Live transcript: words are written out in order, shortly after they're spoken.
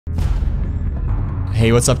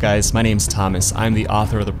Hey, what's up guys? My name's Thomas. I'm the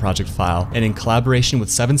author of the project file, and in collaboration with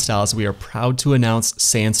 7 Styles, we are proud to announce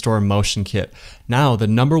Sandstorm Motion Kit. Now, the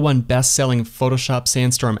 #1 best-selling Photoshop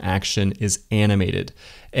Sandstorm action is animated.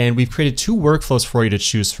 And we've created 2 workflows for you to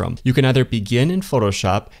choose from. You can either begin in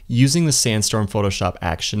Photoshop using the Sandstorm Photoshop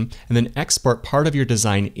action and then export part of your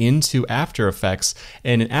design into After Effects.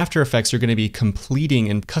 And in After Effects, you're going to be completing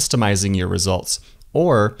and customizing your results.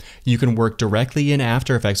 Or you can work directly in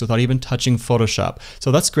After Effects without even touching Photoshop. So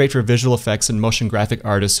that's great for visual effects and motion graphic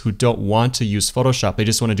artists who don't want to use Photoshop. They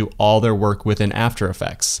just want to do all their work within After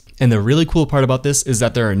Effects. And the really cool part about this is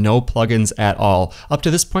that there are no plugins at all. Up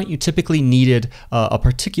to this point, you typically needed a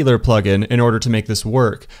particular plugin in order to make this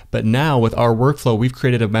work. But now with our workflow, we've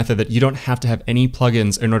created a method that you don't have to have any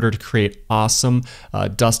plugins in order to create awesome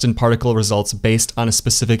dust and particle results based on a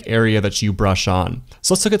specific area that you brush on.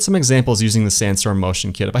 So let's look at some examples using the Sandstorm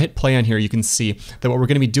Motion Kit. If I hit play on here, you can see that what we're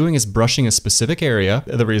going to be doing is brushing a specific area.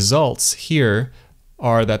 The results here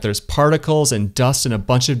are that there's particles and dust and a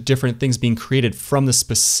bunch of different things being created from the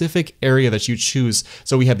specific area that you choose.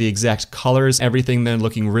 So we have the exact colors, everything then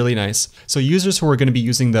looking really nice. So users who are going to be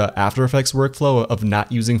using the After Effects workflow of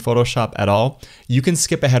not using Photoshop at all, you can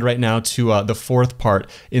skip ahead right now to the 4th part,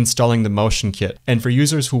 installing the Motion Kit. And for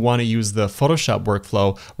users who want to use the Photoshop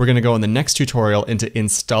workflow, we're going to go in the next tutorial into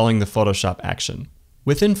installing the Photoshop action.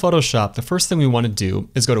 Within Photoshop, the first thing we want to do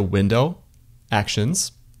is go to Window,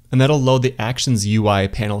 Actions, and that'll load the Actions UI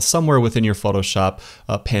panel somewhere within your Photoshop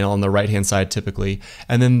panel on the right-hand side typically.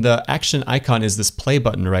 And then the action icon is this play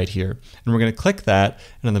button right here. And we're going to click that,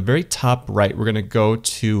 and on the very top right, we're going to go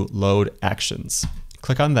to Load Actions.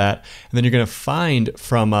 Click on that, and then you're going to find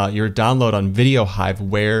from your download on Video Hive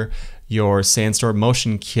where your Sandstorm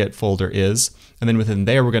Motion Kit folder is. And then within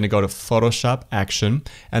there, we're going to go to Photoshop Action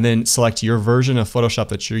and then select your version of Photoshop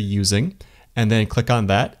that you're using. And then click on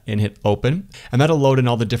that and hit open. And that'll load in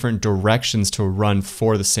all the different directions to run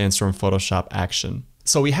for the Sandstorm Photoshop action.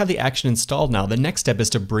 So we have the action installed now. The next step is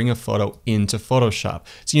to bring a photo into Photoshop.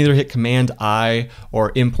 So you either hit Command I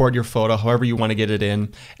or import your photo, however you want to get it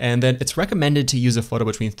in. And then it's recommended to use a photo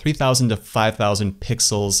between 3,000 to 5,000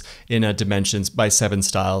 pixels in dimensions by 7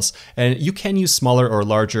 Styles. And you can use smaller or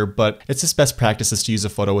larger, but it's just best practices to use a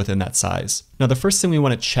photo within that size. Now the first thing we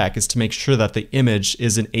want to check is to make sure that the image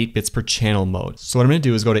is in 8 bits per channel mode. So what I'm going to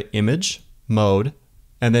do is go to Image, Mode,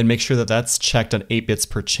 and then make sure that that's checked on 8 bits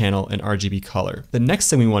per channel in RGB color. The next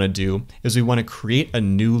thing we want to do is we want to create a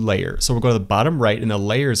new layer. So we'll go to the bottom right in the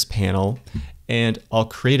Layers panel, and I'll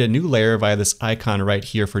create a new layer via this icon right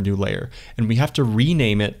here for New Layer. And we have to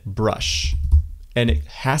rename it Brush. And it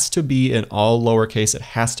has to be in all lowercase. It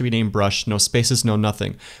has to be named Brush, no spaces, no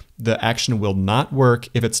nothing. The action will not work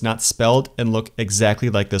if it's not spelled and look exactly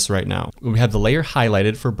like this right now. We have the layer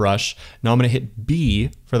highlighted for Brush. Now I'm going to hit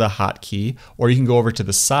B for the hotkey, or you can go over to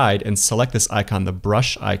the side and select this icon, the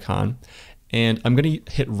brush icon. And I'm going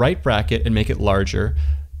to hit right bracket and make it larger.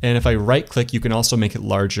 And if I right click, you can also make it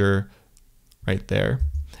larger right there.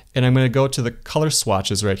 And I'm going to go to the color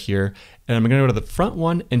swatches right here, and I'm going to go to the front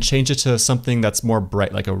one and change it to something that's more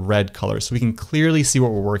bright, like a red color, so we can clearly see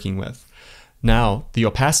what we're working with. Now, the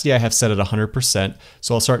opacity I have set at 100%,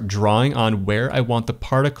 so I'll start drawing on where I want the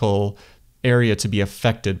particle area to be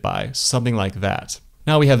affected by, something like that.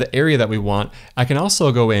 Now we have the area that we want. I can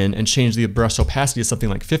also go in and change the brush opacity to something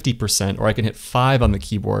like 50%, or I can hit 5 on the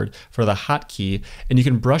keyboard for the hotkey, and you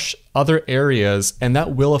can brush other areas, and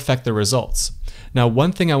that will affect the results. Now,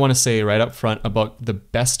 one thing I want to say right up front about the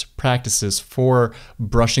best practices for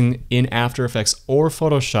brushing in After Effects or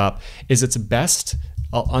Photoshop is it's best,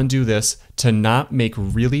 I'll undo this, to not make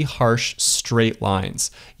really harsh straight lines.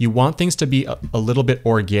 You want things to be a little bit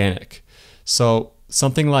organic. So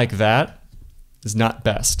something like that is not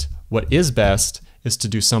best. What is best is to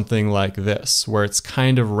do something like this, where it's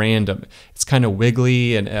kind of random. It's kind of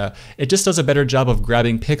wiggly, and it just does a better job of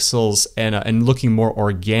grabbing pixels and looking more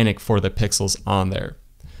organic for the pixels on there.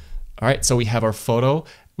 All right, so we have our photo,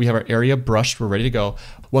 we have our area brushed, we're ready to go.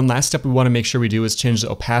 One last step we want to make sure we do is change the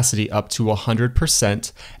opacity up to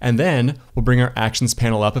 100%, and then we'll bring our actions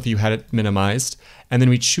panel up if you had it minimized, and then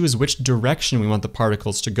we choose which direction we want the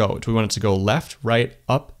particles to go. Do we want it to go left, right,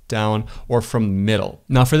 up, down, or from the middle?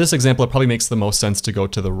 Now for this example, it probably makes the most sense to go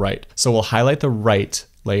to the right. So we'll highlight the right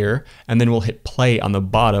layer, and then we'll hit play on the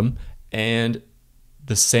bottom, and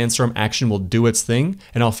the Sandstorm action will do its thing,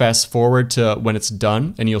 and I'll fast forward to when it's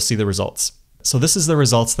done, and you'll see the results. So this is the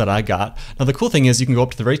results that I got. Now the cool thing is you can go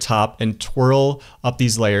up to the very top and twirl up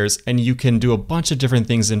these layers, and you can do a bunch of different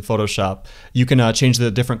things in Photoshop. You can change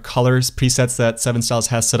the different colors, presets that 7 Styles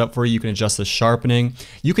has set up for you. You can adjust the sharpening.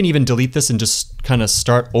 You can even delete this and just kind of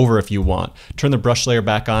start over if you want. Turn the brush layer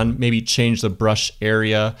back on, maybe change the brush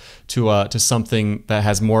area to something that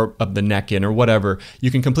has more of the neck in or whatever. You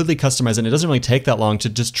can completely customize it, and it doesn't really take that long to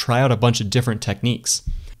just try out a bunch of different techniques.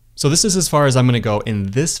 So this is as far as I'm going to go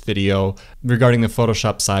in this video regarding the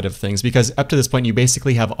Photoshop side of things, because up to this point you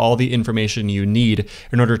basically have all the information you need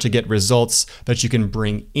in order to get results that you can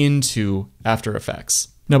bring into After Effects.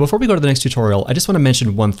 Now, before we go to the next tutorial, I just want to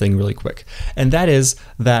mention one thing really quick, and that is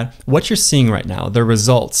that what you're seeing right now, the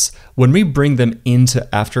results, when we bring them into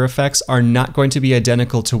After Effects, are not going to be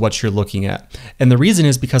identical to what you're looking at. And the reason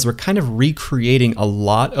is because we're kind of recreating a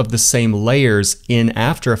lot of the same layers in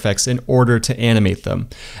After Effects in order to animate them.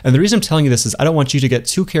 And the reason I'm telling you this is I don't want you to get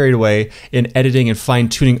too carried away in editing and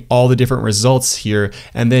fine-tuning all the different results here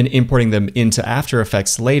and then importing them into After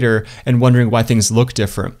Effects later and wondering why things look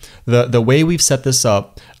different. The way we've set this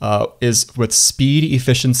up is with speed,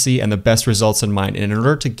 efficiency, and the best results in mind. And in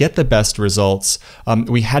order to get the best results,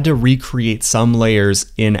 we had to recreate some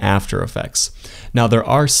layers in After Effects. Now, there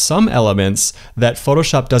are some elements that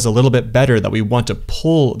Photoshop does a little bit better that we want to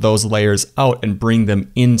pull those layers out and bring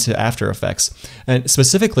them into After Effects, and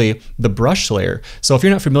specifically the brush layer. So if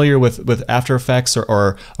you're not familiar with After Effects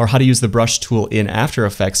or how to use the brush tool in After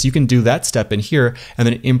Effects, you can do that step in here and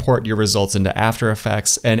then import your results into After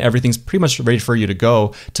Effects, and everything's pretty much ready for you to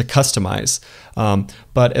go to customize.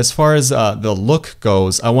 But as far as the look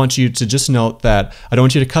goes, I want you to just note that I don't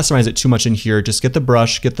want you to customize it too much in here. Just get the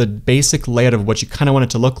brush, get the basic layout of what you kind of want it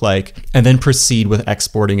to look like, and then proceed with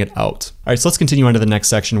exporting it out. All right, so let's continue on to the next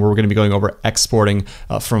section where we're going to be going over exporting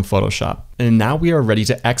from Photoshop. And now we are ready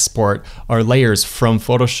to export our layers from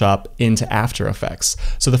Photoshop into After Effects.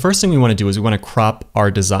 So the first thing we want to do is we want to crop our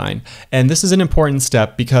design. And this is an important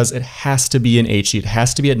step because it has to be in HD. It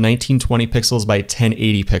has to be at 1920 pixels by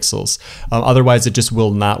 1080 pixels. Otherwise, it just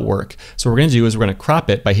will not work. So what we're going to do is we're going to crop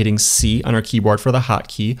it by hitting C on our keyboard for the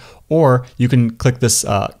hotkey, or you can click this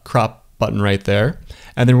crop button right there.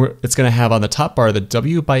 And then it's going to have on the top bar the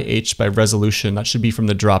W by H by resolution. That should be from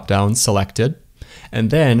the drop down selected. And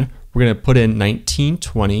then we're going to put in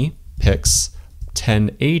 1920 pix,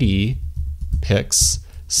 1080 pix,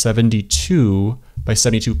 72 by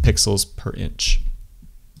 72 pixels per inch.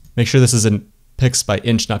 Make sure this is in pix by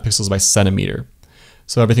inch, not pixels by centimeter.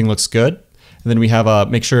 So everything looks good. And then we have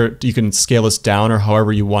make sure you can scale this down or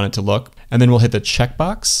however you want it to look. And then we'll hit the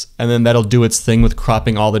checkbox, and then that'll do its thing with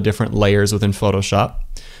cropping all the different layers within Photoshop.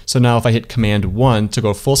 So now if I hit Command 1 to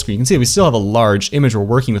go full screen, you can see we still have a large image we're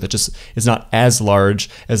working with. It just is not as large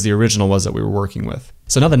as the original was that we were working with.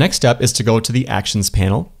 So now the next step is to go to the Actions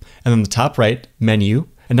panel, and then the top right menu.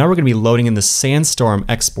 And now we're going to be loading in the Sandstorm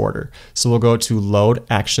exporter. So we'll go to Load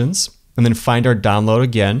Actions, and then find our download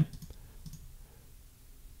again.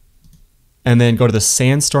 And then go to the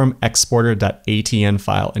Sandstorm exporter.atn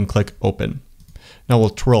file and click Open. Now we'll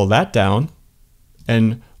twirl that down,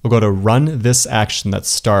 and we'll go to Run This Action that's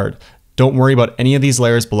starred. Don't worry about any of these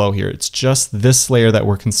layers below here. It's just this layer that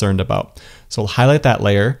we're concerned about. So we'll highlight that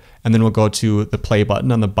layer, and then we'll go to the play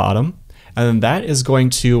button on the bottom. And then that is going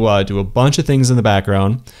to do a bunch of things in the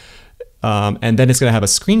background. And then it's going to have a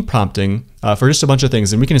screen prompting for just a bunch of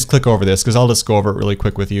things. And we can just click over this because I'll just go over it really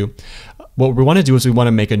quick with you. What we want to do is we want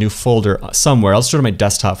to make a new folder somewhere. I'll just go to my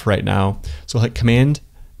desktop right now. So I'll hit Command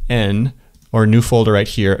N, or new folder right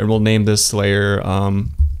here, and we'll name this layer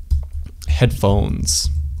Headphones.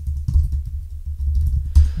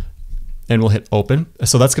 And we'll hit Open.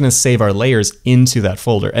 So that's going to save our layers into that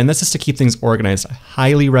folder. And that's just to keep things organized. I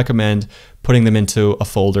highly recommend putting them into a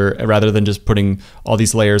folder rather than just putting all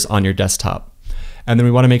these layers on your desktop. And then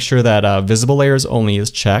we want to make sure that Visible Layers Only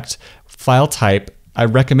is checked. File type, I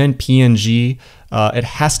recommend PNG. It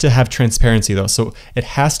has to have transparency though. So it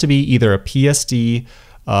has to be either a PSD,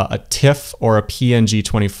 a TIFF, or a PNG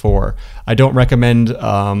 24. I don't recommend,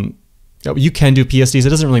 you can do PSDs, it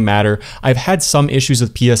doesn't really matter. I've had some issues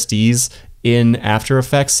with PSDs in After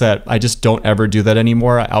Effects that I just don't ever do that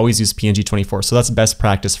anymore. I always use PNG 24, so that's best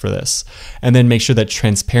practice for this. And then make sure that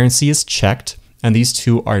transparency is checked, and these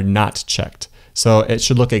two are not checked. So it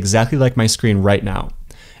should look exactly like my screen right now.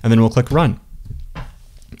 And then we'll click Run.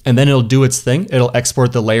 And then it'll do its thing. It'll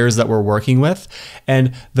export the layers that we're working with.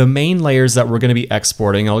 And the main layers that we're going to be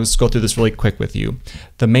exporting, I'll just go through this really quick with you.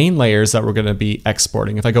 The main layers that we're going to be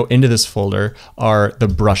exporting, if I go into this folder, are the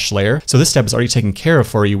brush layer. So this step is already taken care of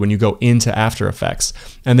for you when you go into After Effects.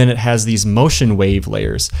 And then it has these motion wave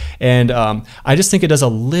layers. And I just think it does a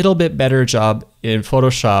little bit better job in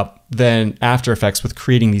Photoshop than After Effects with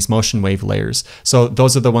creating these motion wave layers. So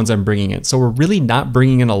those are the ones I'm bringing in. So we're really not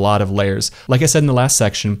bringing in a lot of layers. Like I said in the last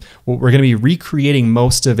section, we're going to be recreating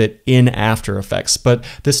most of it in After Effects, but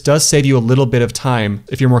this does save you a little bit of time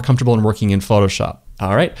if you're more comfortable in working in Photoshop.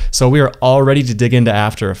 All right, so we are all ready to dig into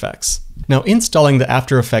After Effects. Now, installing the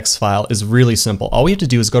After Effects file is really simple. All we have to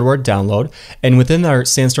do is go to our download, and within our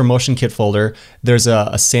Sandstorm Motion Kit folder, there's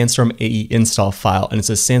a Sandstorm AE install file, and it's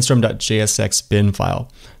a sandstorm.jsx bin file.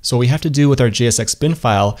 So what we have to do with our JSX bin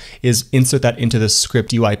file is insert that into the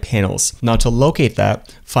script UI panels. Now, to locate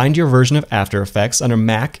that, find your version of After Effects. Under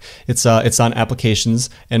Mac, it's on Applications,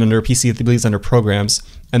 and under PC, I believe it's under Programs.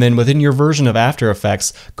 And then within your version of After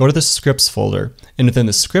Effects, go to the Scripts folder. And within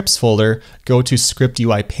the Scripts folder, go to Script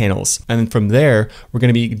UI Panels. And then from there, we're going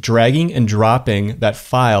to be dragging and dropping that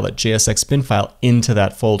file, that JSX bin file, into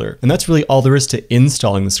that folder. And that's really all there is to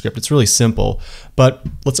installing the script. It's really simple. But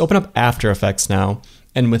let's open up After Effects now.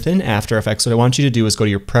 And within After Effects, what I want you to do is go to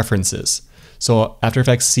your Preferences. So After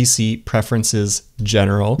Effects CC Preferences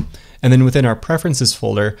General. And then within our Preferences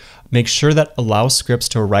folder, make sure that Allow Scripts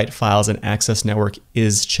to Write Files and Access Network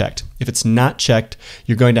is checked. If it's not checked,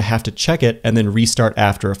 you're going to have to check it and then restart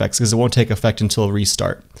After Effects because it won't take effect until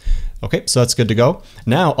restart. Okay, so that's good to go.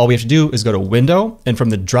 Now all we have to do is go to Window, and from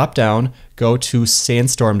the drop down, go to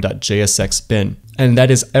sandstorm.jsx bin. And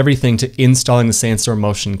that is everything to installing the Sandstorm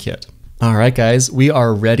Motion Kit. All right, guys, we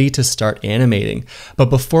are ready to start animating.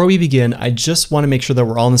 But before we begin, I just want to make sure that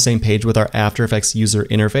we're all on the same page with our After Effects user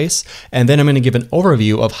interface. And then I'm going to give an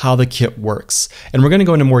overview of how the kit works. And we're going to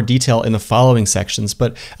go into more detail in the following sections.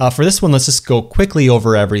 But for this one, let's just go quickly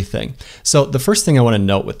over everything. So the first thing I want to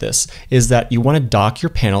note with this is that you want to dock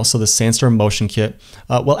your panel. So the Sandstorm Motion Kit.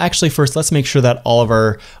 Well, actually, first, let's make sure that all of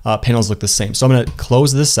our panels look the same. So I'm going to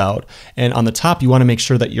close this out. And on the top, you want to make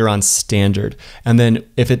sure that you're on standard. And then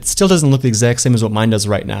if it still doesn't look the exact same as what mine does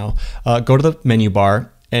right now, go to the menu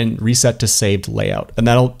bar and reset to saved layout. And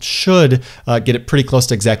that'll should get it pretty close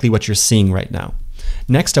to exactly what you're seeing right now.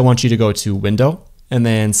 Next, I want you to go to Window and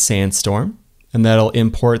then Sandstorm, and that'll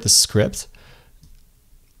import the script.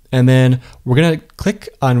 And then we're going to click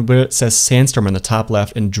on where it says Sandstorm on the top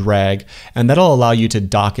left and drag, and that'll allow you to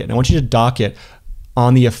dock it. And I want you to dock it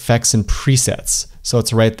on the effects and presets. So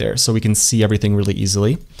it's right there, so we can see everything really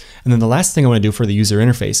easily. And then the last thing I want to do for the user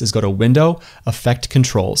interface is go to Window, Effect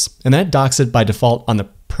Controls. And that docks it by default on the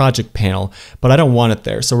project panel, but I don't want it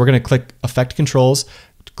there. So we're going to click Effect Controls,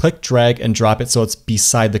 click drag and drop it so it's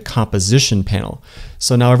beside the composition panel.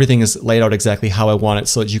 So now everything is laid out exactly how I want it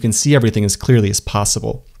so that you can see everything as clearly as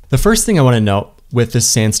possible. The first thing I want to note with this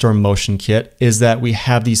Sandstorm Motion Kit is that we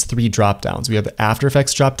have these three drop-downs. We have the After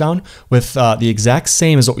Effects drop-down with the exact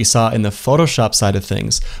same as what we saw in the Photoshop side of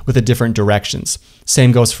things with the different directions.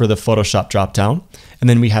 Same goes for the Photoshop drop-down. And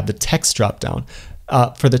then we have the text drop-down.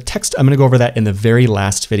 For the text, I'm going to go over that in the very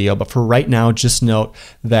last video, but for right now, just note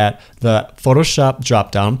that the Photoshop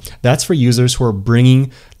dropdown, that's for users who are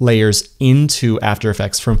bringing layers into After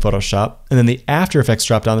Effects from Photoshop. And then the After Effects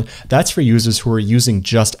dropdown, that's for users who are using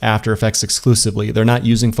just After Effects exclusively. They're not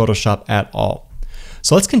using Photoshop at all.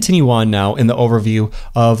 So let's continue on now in the overview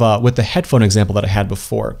of with the headphone example that I had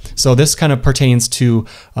before. So this kind of pertains to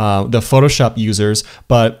the Photoshop users,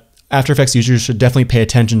 but After Effects users should definitely pay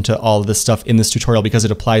attention to all of this stuff in this tutorial because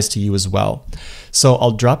it applies to you as well. So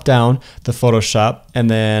I'll drop down the Photoshop and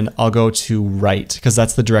then I'll go to right because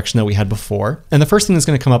that's the direction that we had before. And the first thing that's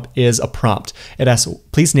going to come up is a prompt. It asks,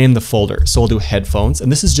 please name the folder. So we'll do headphones, and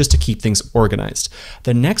this is just to keep things organized.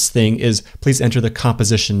 The next thing is please enter the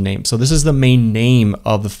composition name. So this is the main name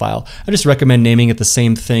of the file. I just recommend naming it the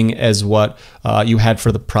same thing as what you had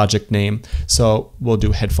for the project name. So we'll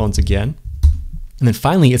do headphones again. And then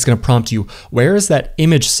finally, it's going to prompt you, where is that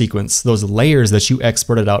image sequence, those layers that you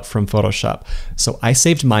exported out from Photoshop? So I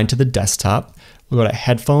saved mine to the desktop. We'll go to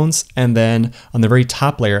headphones, and then on the very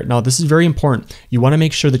top layer, now this is very important. You want to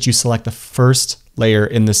make sure that you select the first layer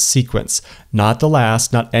in the sequence, not the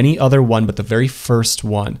last, not any other one, but the very first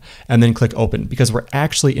one, and then click open because we're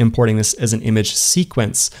actually importing this as an image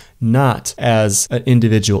sequence, not as an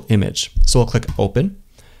individual image. So we'll click open.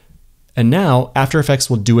 And now After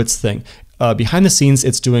Effects will do its thing. Behind the scenes,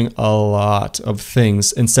 it's doing a lot of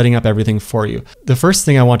things and setting up everything for you. The first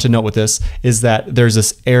thing I want to note with this is that there's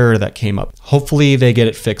this error that came up. Hopefully they get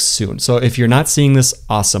it fixed soon. So if you're not seeing this,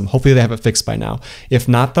 awesome. Hopefully they have it fixed by now. If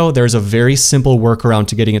not though, there's a very simple workaround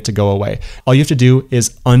to getting it to go away. All you have to do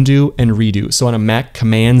is undo and redo. So on a Mac,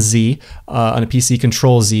 Command Z, on a PC,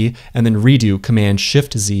 Control Z, and then redo, Command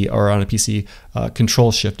Shift Z, or on a PC,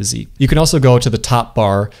 Control Shift Z. You can also go to the top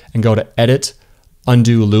bar and go to Edit,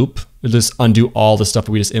 Undo Loop. We'll just undo all the stuff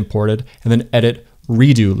that we just imported, and then edit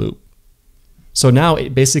redo loop. So now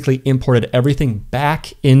it basically imported everything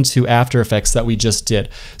back into After Effects that we just did.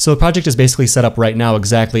 So the project is basically set up right now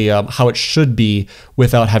exactly how it should be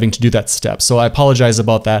without having to do that step. So I apologize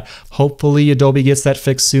about that. Hopefully Adobe gets that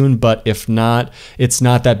fixed soon, but if not, it's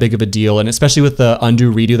not that big of a deal. And especially with the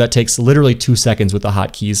undo redo, that takes literally 2 seconds with the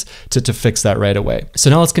hotkeys to fix that right away. So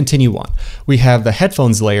now let's continue on. We have the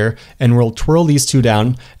headphones layer, and we'll twirl these two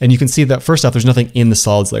down, and you can see that first off, there's nothing in the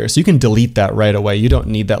solids layer. So you can delete that right away. You don't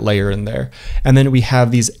need that layer in there. And then we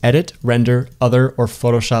have these edit, render, other, or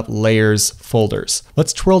Photoshop layers folders.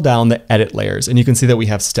 Let's twirl down the edit layers, and you can see that we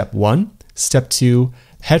have step 1, step 2,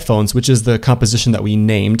 headphones, which is the composition that we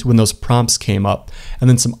named when those prompts came up, and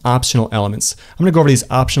then some optional elements. I'm gonna go over these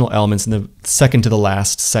optional elements in the second to the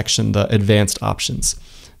last section, the advanced options.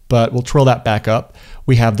 But we'll twirl that back up.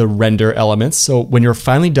 We have the render elements. So when you're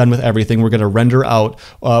finally done with everything, we're gonna render out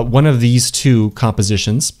one of these two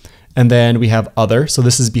compositions. And then we have other. So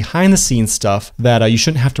this is behind the scenes stuff that you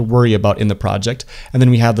shouldn't have to worry about in the project. And then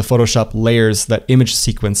we have the Photoshop layers, that image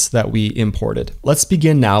sequence that we imported. Let's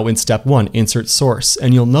begin now in step 1, insert source.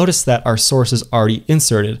 And you'll notice that our source is already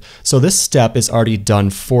inserted. So this step is already done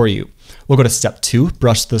for you. We'll go to step 2,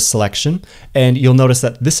 brush the selection, and you'll notice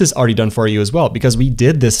that this is already done for you as well because we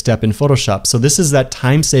did this step in Photoshop. So this is that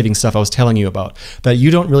time-saving stuff I was telling you about, that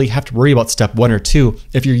you don't really have to worry about step 1 or 2.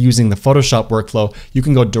 If you're using the Photoshop workflow, you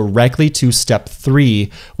can go directly to step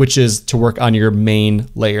 3, which is to work on your main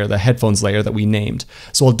layer, the headphones layer that we named.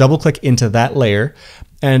 So we'll double-click into that layer,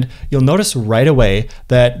 and you'll notice right away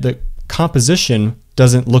that the composition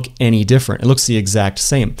doesn't look any different. It looks the exact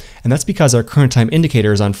same. And that's because our current time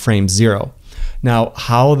indicator is on frame 0. Now,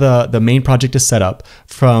 how the main project is set up,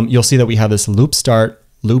 you'll see that we have this loop start,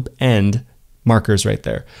 loop end markers right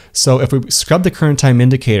there. So if we scrub the current time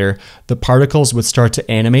indicator, the particles would start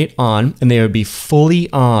to animate on, and they would be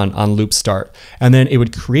fully on loop start. And then it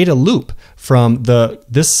would create a loop from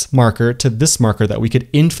this marker to this marker that we could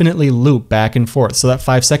infinitely loop back and forth. So that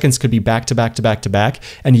 5 seconds could be back to back to back to back,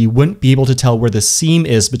 and you wouldn't be able to tell where the seam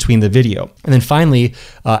is between the video. And then finally,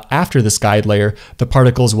 after this guide layer, the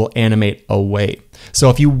particles will animate away.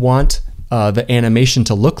 So if you want the animation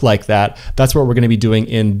to look like that, that's what we're going to be doing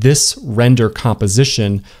in this render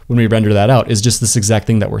composition when we render that out, is just this exact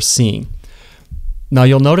thing that we're seeing. Now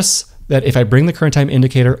you'll notice that if I bring the current time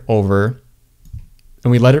indicator over and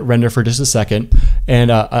we let it render for just a second, and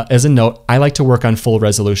as a note, I like to work on full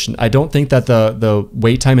resolution. I don't think that the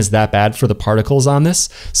wait time is that bad for the particles on this,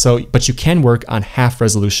 but you can work on half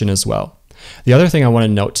resolution as well. The other thing I want to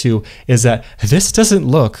note too is that this doesn't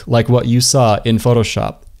look like what you saw in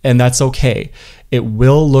Photoshop. And that's okay. It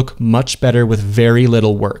will look much better with very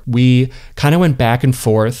little work. We kind of went back and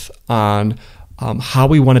forth on how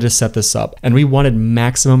we wanted to set this up, and we wanted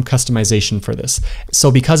maximum customization for this. So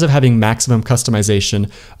because of having maximum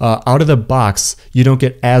customization, out of the box, you don't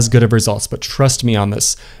get as good of results, but trust me on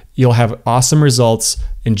this, you'll have awesome results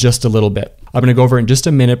in just a little bit. I'm gonna go over in just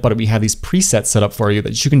a minute, but we have these presets set up for you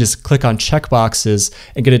that you can just click on checkboxes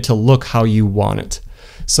and get it to look how you want it.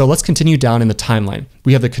 So let's continue down in the timeline.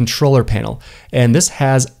 We have the controller panel, and this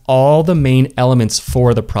has all the main elements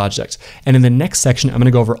for the project. And in the next section, I'm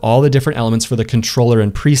gonna go over all the different elements for the controller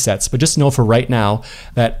and presets, but just know for right now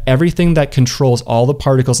that everything that controls all the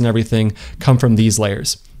particles and everything come from these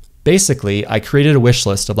layers. Basically, I created a wish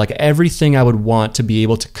list of like everything I would want to be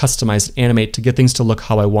able to customize and animate to get things to look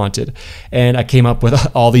how I wanted. And I came up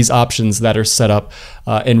with all these options that are set up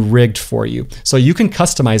and rigged for you. So you can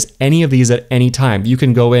customize any of these at any time. You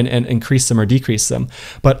can go in and increase them or decrease them.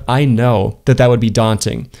 But I know that that would be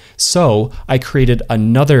daunting. So I created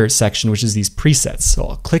another section, which is these presets. So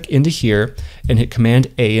I'll click into here and hit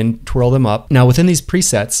Command A and twirl them up. Now within these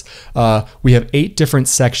presets, we have 8 different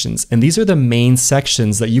sections. And these are the main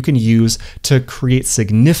sections that you can use to create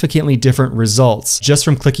significantly different results just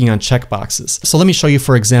from clicking on checkboxes. So let me show you,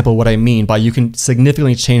 for example, what I mean by you can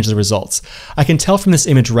significantly change the results. I can tell from this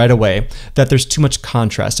image right away that there's too much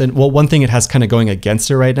contrast. And well, one thing it has kind of going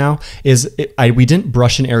against it right now is we didn't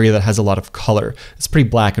brush an area that has a lot of color. It's pretty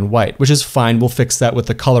black and white, which is fine. We'll fix that with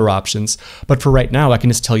the color options. But for right now, I can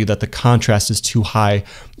just tell you that the contrast is too high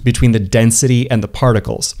between the density and the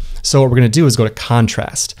particles. So what we're going to do is go to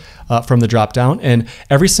contrast from the drop down, and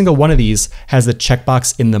every single one of these has the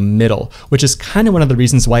checkbox in the middle, which is kind of one of the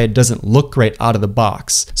reasons why it doesn't look great out of the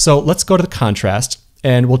box. So let's go to the contrast,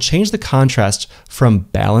 and we'll change the contrast from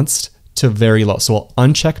balanced to very low. So we'll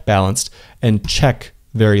uncheck balanced and check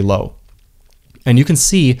very low. And you can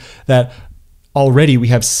see that already we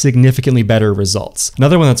have significantly better results.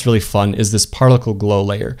 Another one that's really fun is this particle glow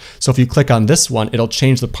layer. So if you click on this one, it'll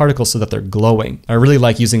change the particles so that they're glowing. I really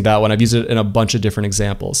like using that one. I've used it in a bunch of different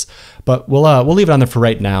examples, but we'll leave it on there for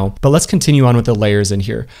right now. But let's continue on with the layers in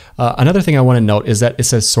here. Another thing I want to note is that it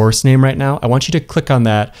says source name right now. I want you to click on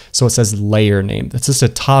that so it says layer name. That's just a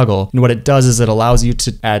toggle, and what it does is it allows you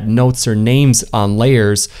to add notes or names on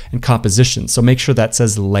layers and compositions. So make sure that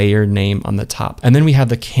says layer name on the top. And then we have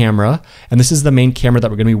the camera, and this is the main camera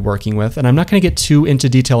that we're going to be working with. And I'm not going to get too into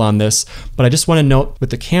detail on this, but I just want to note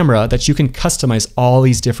with the camera that you can customize all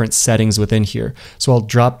these different settings within here. So I'll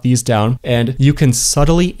drop these down, and you can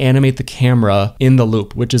subtly animate the camera in the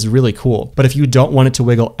loop, which is really cool. But if you don't want it to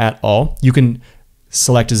wiggle at all, you can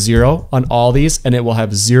select 0 on all these, and it will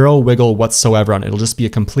have 0 wiggle whatsoever on it. It'll just be a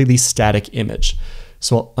completely static image.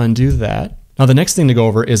 So I'll undo that. Now the next thing to go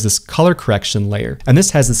over is this color correction layer, and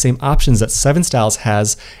this has the same options that 7Styles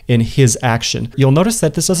has in his action. You'll notice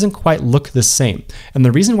that this doesn't quite look the same, and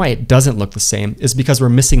the reason why it doesn't look the same is because we're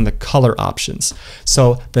missing the color options.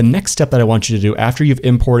 So the next step that I want you to do after you've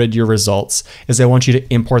imported your results is I want you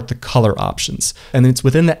to import the color options, and it's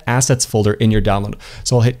within the assets folder in your download.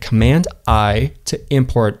 So I'll hit Command I to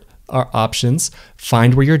import our options,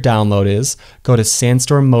 find where your download is, go to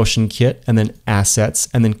Sandstorm Motion Kit, and then Assets,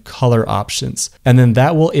 and then Color Options. And then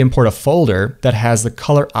that will import a folder that has the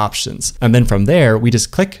color options. And then from there, we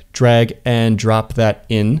just click, drag, and drop that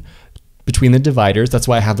in between the dividers. That's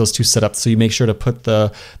why I have those two set up, so you make sure to put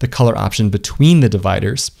the color option between the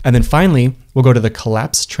dividers. And then finally, we'll go to the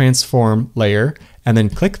Collapse Transform layer, and then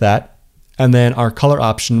click that, and then our color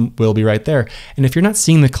option will be right there. And if you're not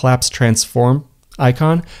seeing the Collapse Transform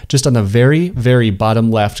icon, just on the very, very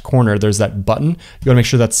bottom left corner, there's that button. You want to make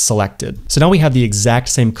sure that's selected. So now we have the exact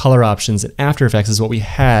same color options in After Effects as what we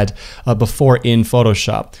had before in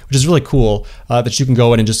Photoshop, which is really cool that you can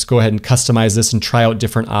go in and just go ahead and customize this and try out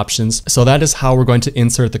different options. So that is how we're going to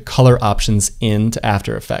insert the color options into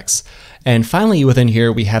After Effects. And finally, within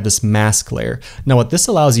here, we have this mask layer. Now what this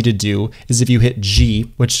allows you to do is if you hit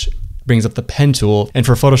G, which brings up the pen tool. And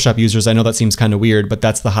for Photoshop users, I know that seems kind of weird, but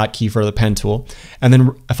that's the hotkey for the pen tool. And then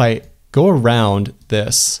if I go around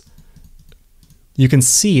this, you can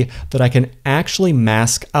see that I can actually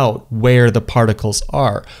mask out where the particles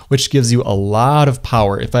are, which gives you a lot of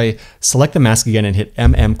power. If I select the mask again and hit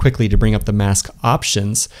MM quickly to bring up the mask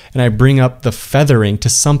options, and I bring up the feathering to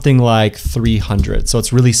something like 300, so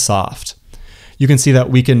it's really soft. You can see that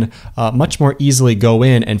we can much more easily go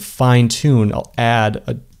in and fine tune. I'll add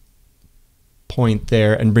a point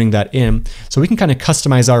there and bring that in, so we can kind of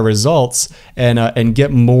customize our results and get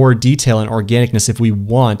more detail and organicness if we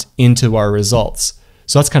want into our results.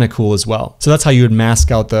 So that's kind of cool as well. So that's how you would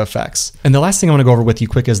mask out the effects. And the last thing I want to go over with you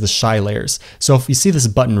quick is the shy layers. So if you see this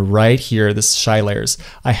button right here, this shy layers,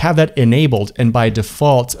 I have that enabled, and by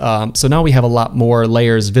default, so now we have a lot more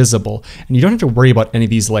layers visible, and you don't have to worry about any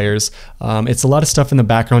of these layers. It's a lot of stuff in the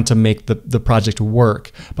background to make the project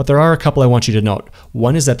work, but there are a couple I want you to note.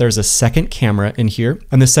 One is that there's a second camera in here,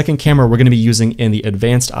 and the second camera we're going to be using in the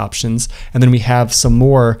advanced options, and then we have some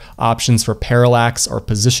more options for parallax or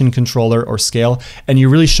position controller or scale, and you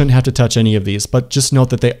really shouldn't have to touch any of these, but just note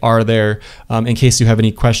that they are there in case you have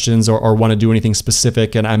any questions or want to do anything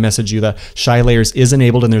specific, and I message you that shy layers is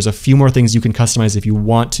enabled, and there's a few more things you can customize if you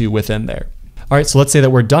want to within there. All right, so let's say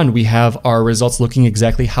that we're done. We have our results looking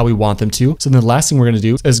exactly how we want them to. So then the last thing we're gonna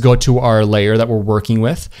do is go to our layer that we're working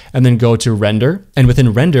with, and then go to render. And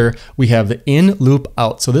within render, we have the in, loop,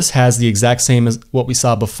 out. So this has the exact same as what we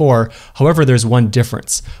saw before. However, there's one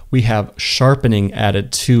difference. We have sharpening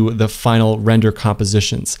added to the final render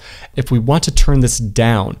compositions. If we want to turn this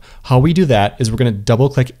down, how we do that is we're gonna double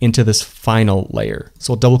click into this final layer.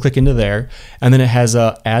 So we'll double click into there, and then it has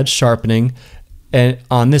add sharpening. And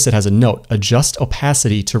on this, it has a note, adjust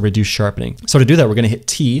opacity to reduce sharpening. So to do that, we're gonna hit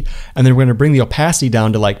T, and then we're gonna bring the opacity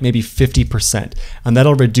down to like maybe 50%, and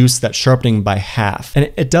that'll reduce that sharpening by half.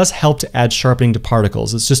 And it does help to add sharpening to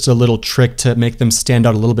particles. It's just a little trick to make them stand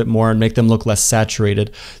out a little bit more and make them look less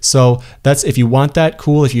saturated. So that's, if you want that,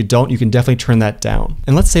 cool. If you don't, you can definitely turn that down.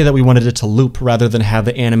 And let's say that we wanted it to loop rather than have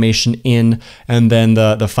the animation in and then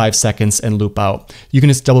the 5 seconds and loop out. You can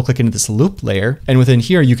just double click into this loop layer, and within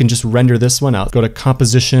here, you can just render this one out. Go to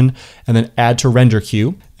composition and then add to render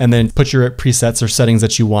queue, and then put your presets or settings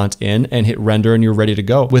that you want in and hit render, and you're ready to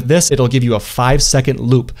go. With this, it'll give you a 5-second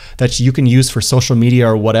loop that you can use for social media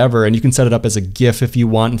or whatever, and you can set it up as a GIF if you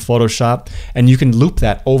want in Photoshop, and you can loop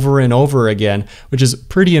that over and over again, which is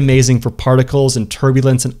pretty amazing for particles and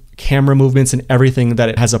turbulence and camera movements and everything, that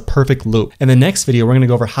it has a perfect loop. In the next video, we're going to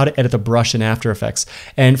go over how to edit the brush in After Effects.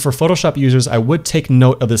 And for Photoshop users, I would take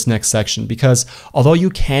note of this next section, because although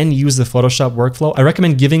you can use the Photoshop workflow, I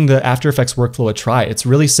recommend giving the After Effects workflow a try. It's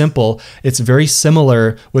really simple. It's very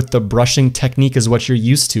similar with the brushing technique as what you're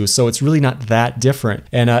used to. So it's really not that different.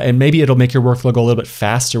 And maybe it'll make your workflow go a little bit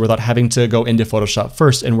faster without having to go into Photoshop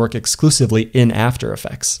first and work exclusively in After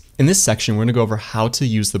Effects. In this section, we're going to go over how to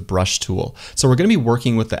use the brush tool. So we're going to be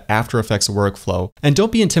working with the After Effects workflow. And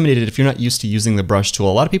don't be intimidated if you're not used to using the brush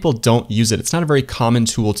tool. A lot of people don't use it. It's not a very common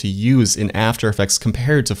tool to use in After Effects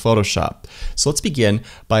compared to Photoshop. So let's begin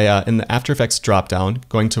by, in the After Effects dropdown,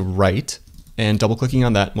 going to Right and double clicking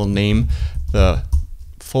on that. We'll name the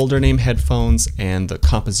folder name headphones and the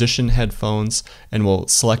composition headphones, and we'll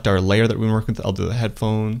select our layer that we work with. I'll do the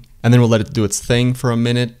headphone, and then we'll let it do its thing for a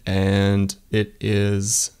minute, and it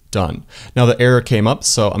is done. Now the error came up,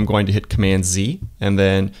 so I'm going to hit Command Z and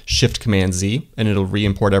then Shift Command Z, and it'll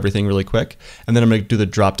re-import everything really quick. And then I'm going to do the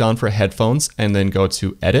drop down for headphones and then go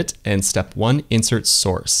to Edit and Step 1, Insert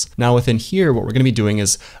Source. Now within here, what we're going to be doing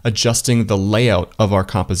is adjusting the layout of our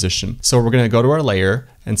composition. So we're going to go to our layer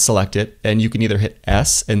and select it, and you can either hit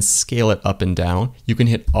S and scale it up and down. You can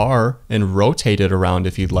hit R and rotate it around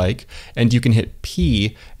if you'd like, and you can hit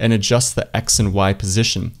P and adjust the X and Y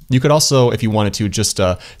position. You could also, if you wanted to, just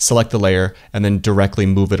select the layer and then directly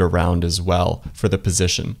move it around as well for the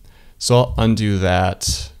position. So I'll undo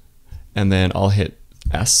that, and then I'll hit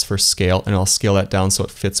S for scale, and I'll scale that down so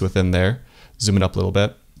it fits within there. Zoom it up a little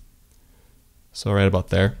bit. So right about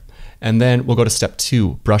there. And then we'll go to step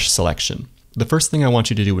 2, brush selection. The first thing I want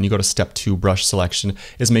you to do when you go to step 2, brush selection,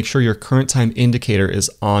 is make sure your current time indicator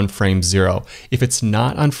is on frame 0. If it's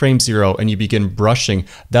not on frame 0 and you begin brushing,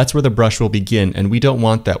 that's where the brush will begin, and we don't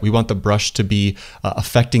want that. We want the brush to be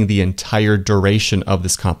affecting the entire duration of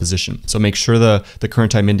this composition. So make sure the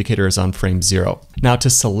current time indicator is on frame 0. Now to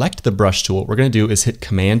select the brush tool, what we're going to do is hit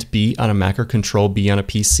Command B on a Mac or Control B on a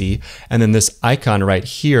PC, and then this icon right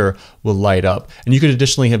here will light up. And you could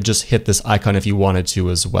additionally have just hit this icon if you wanted to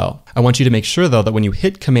as well. I want you to make sure though that when you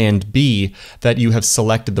hit Command B that you have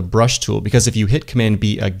selected the brush tool, because if you hit Command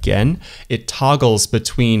B again, it toggles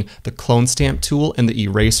between the clone stamp tool and the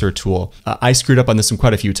eraser tool. I screwed up on this one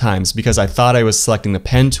quite a few times because I thought I was selecting the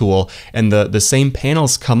pen tool, and the same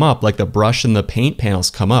panels come up, like the brush and the paint panels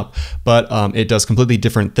come up, but it does completely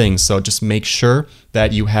different things. So just make sure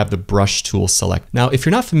that you have the brush tool select. Now, if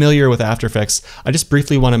you're not familiar with After Effects, I just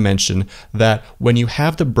briefly want to mention that when you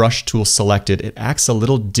have the brush tool selected, it acts a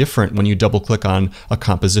little different when you double click on a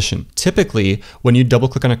composition. Typically, when you double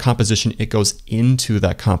click on a composition, it goes into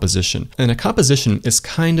that composition. And a composition is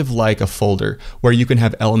kind of like a folder where you can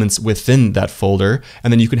have elements within that folder,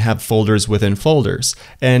 and then you can have folders within folders.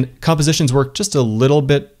 And compositions work just a little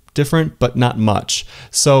bit different, but not much.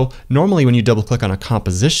 So normally when you double click on a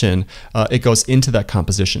composition, it goes into that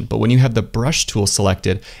composition. But when you have the brush tool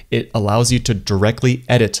selected, it allows you to directly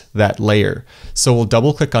edit that layer. So we'll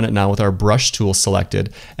double click on it now with our brush tool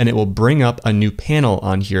selected, and it will bring up a new panel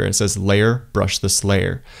on here. It says layer, brush this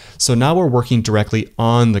layer. So now we're working directly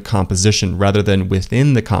on the composition rather than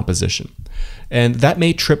within the composition. And that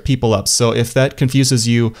may trip people up. So if that confuses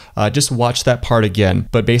you, just watch that part again.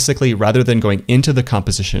 But basically, rather than going into the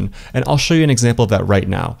composition, and I'll show you an example of that right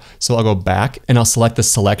now. So I'll go back and I'll select the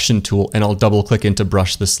selection tool and I'll double click into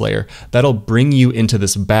brush this layer. That'll bring you into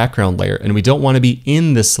this background layer. And we don't want to be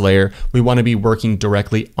in this layer. We want to be working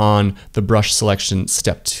directly on the brush selection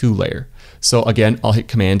step 2 layer. So again, I'll hit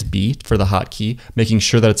Command B for the hotkey, making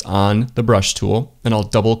sure that it's on the brush tool, and I'll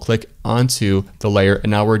double click onto the layer, and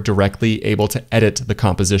now we're directly able to edit the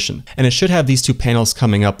composition. And it should have these two panels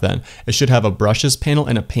coming up then. It should have a brushes panel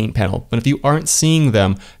and a paint panel. But if you aren't seeing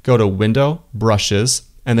them, go to Window, Brushes,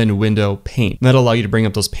 and then Window, Paint. And that'll allow you to bring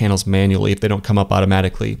up those panels manually if they don't come up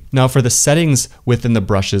automatically. Now for the settings within the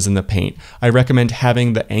brushes and the paint, I recommend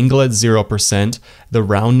having the angle at 0%, the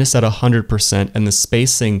roundness at 100%, and the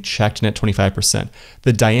spacing checked and at 25%.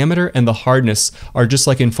 The diameter and the hardness are just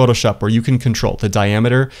like in Photoshop where you can control. The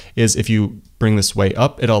diameter is, if you bring this way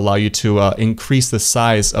up, it'll allow you to increase the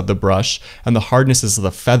size of the brush, and the hardness is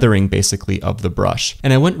the feathering basically of the brush.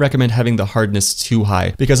 And I wouldn't recommend having the hardness too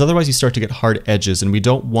high because otherwise you start to get hard edges, and we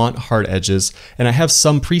don't want hard edges. And I have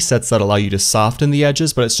some presets that allow you to soften the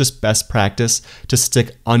edges, but it's just best practice to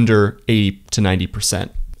stick under 80 to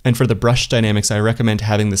 90%. And for the brush dynamics, I recommend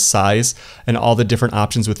having the size and all the different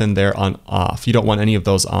options within there on off. You don't want any of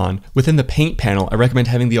those on. Within the paint panel, I recommend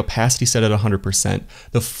having the opacity set at 100%,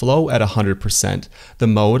 the flow at 100%, the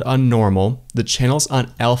mode on normal, the channels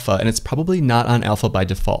on alpha, and it's probably not on alpha by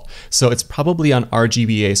default. So it's probably on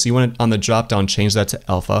RGBA, so you want to, on the drop down, change that to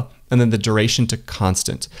alpha, and then the duration to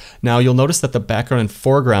constant. Now you'll notice that the background and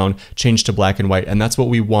foreground changed to black and white, and that's what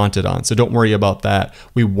we want it on. So don't worry about that.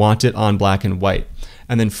 We want it on black and white.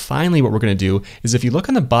 And then finally what we're going to do is if you look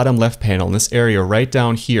on the bottom left panel in this area right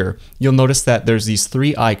down here, you'll notice that there's these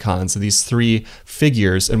three icons, these three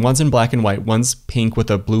figures, and one's in black and white, one's pink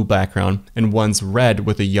with a blue background, and one's red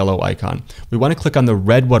with a yellow icon. We want to click on the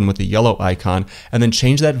red one with the yellow icon and then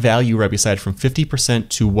change that value right beside from 50%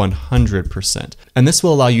 to 100%. And this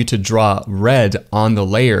will allow you to draw red on the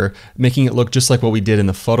layer, making it look just like what we did in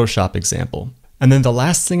the Photoshop example. And then the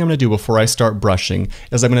last thing I'm going to do before I start brushing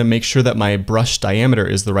is I'm going to make sure that my brush diameter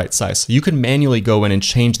is the right size. So you can manually go in and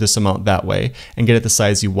change this amount that way and get it the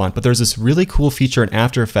size you want. But there's this really cool feature in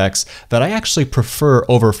After Effects that I actually prefer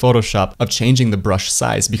over Photoshop of changing the brush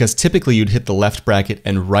size, because typically you'd hit the left bracket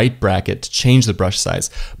and right bracket to change the brush size.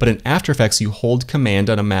 But in After Effects, you hold Command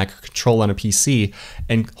on a Mac or Control on a PC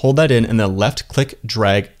and hold that in and then left click,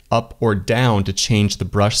 drag up or down to change the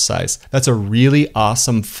brush size. That's a really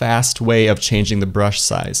awesome, fast way of changing the brush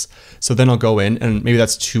size. So then I'll go in, and maybe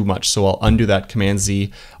that's too much, so I'll undo that, Command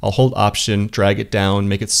Z, I'll hold Option, drag it down,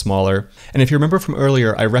 make it smaller. And if you remember from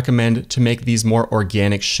earlier, I recommend to make these more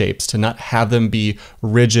organic shapes, to not have them be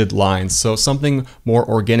rigid lines. So something more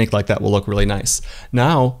organic like that will look really nice.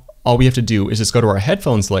 Now, all we have to do is just go to our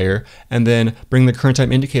headphones layer and then bring the current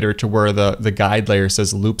time indicator to where the guide layer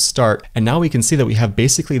says loop start. And now we can see that we have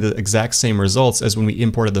basically the exact same results as when we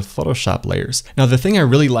imported the Photoshop layers. Now, the thing I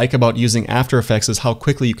really like about using After Effects is how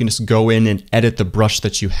quickly you can just go in and edit the brush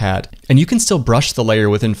that you had. And you can still brush the layer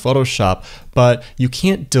within Photoshop, but you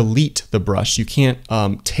can't delete the brush. You can't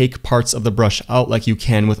take parts of the brush out like you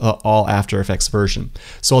can with all After Effects version.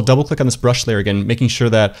 So I'll double click on this brush layer again, making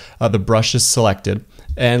sure that the brush is selected.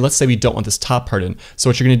 And let's say we don't want this top part in. So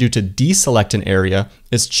what you're going to do to deselect an area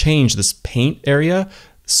is change this paint area,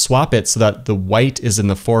 swap it so that the white is in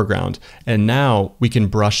the foreground. And now we can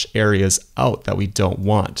brush areas out that we don't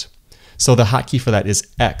want. So the hotkey for that is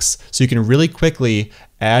X. So you can really quickly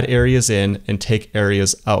add areas in and take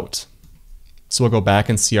areas out. So we'll go back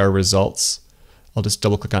and see our results. I'll just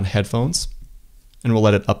double click on headphones and we'll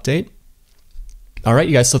let it update. All right,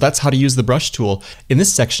 you guys, so that's how to use the brush tool. In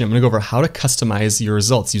this section, I'm gonna go over how to customize your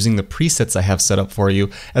results using the presets I have set up for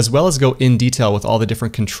you, as well as go in detail with all the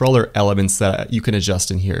different controller elements that you can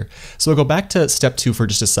adjust in here. So we'll go back to step 2 for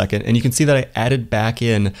just a second, and you can see that I added back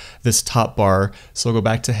in this top bar. So we'll go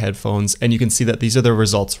back to headphones, and you can see that these are the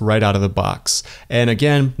results right out of the box. And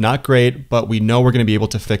again, not great, but we know we're gonna be able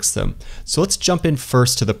to fix them. So let's jump in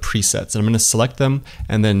first to the presets, and I'm gonna select them,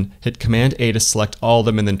 and then hit Command A to select all of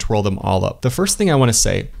them, and then twirl them all up. The first thing I want to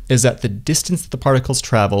say is that the distance that the particles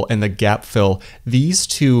travel and the gap fill, these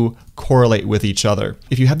two correlate with each other.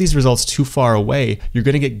 If you have these results too far away, you're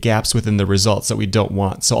going to get gaps within the results that we don't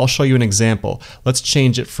want. So I'll show you an example. Let's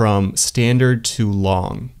change it from standard to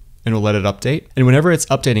long, and we'll let it update. And whenever it's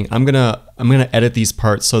updating, I'm gonna edit these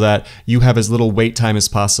parts so that you have as little wait time as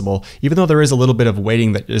possible. Even though there is a little bit of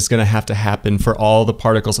waiting that is gonna have to happen for all the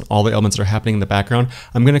particles and all the elements that are happening in the background,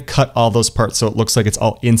 I'm gonna cut all those parts so it looks like it's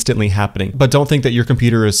all instantly happening. But don't think that your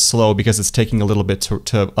computer is slow because it's taking a little bit to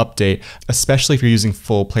update, especially if you're using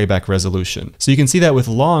full playback resolution. So you can see that with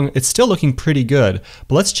long, it's still looking pretty good,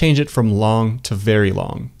 but let's change it from long to very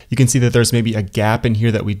long. You can see that there's maybe a gap in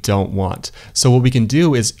here that we don't want. So what we can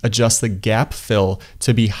do is adjust the gap fill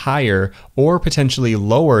to be higher or potentially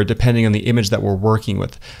lower depending on the image that we're working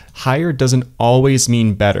with. Higher doesn't always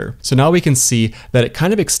mean better. So now we can see that it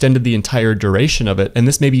kind of extended the entire duration of it, and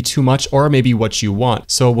this may be too much or maybe what you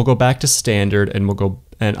want. So we'll go back to standard and we'll go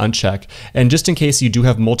and uncheck. And just in case you do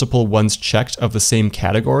have multiple ones checked of the same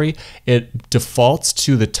category, it defaults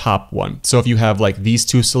to the top one. So if you have like these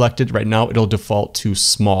two selected right now, it'll default to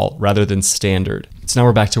small rather than standard. So now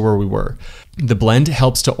we're back to where we were. The blend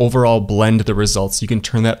helps to overall blend the results. You can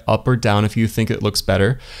turn that up or down if you think it looks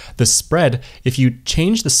better. The spread, if you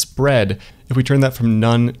change the spread, if we turn that from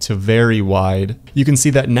none to very wide, you can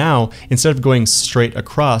see that now, instead of going straight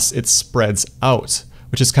across, it spreads out,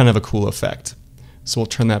 which is kind of a cool effect. So we'll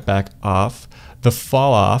turn that back off. The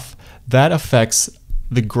fall off, that affects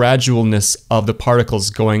the gradualness of the particles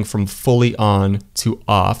going from fully on to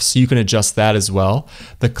off, so you can adjust that as well.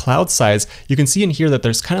 The cloud size, you can see in here that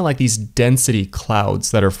there's kind of like these density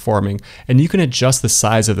clouds that are forming, and you can adjust the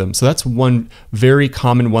size of them. So that's one very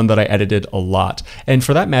common one that I edited a lot. And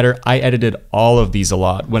for that matter, I edited all of these a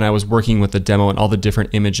lot when I was working with the demo and all the different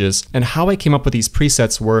images. And how I came up with these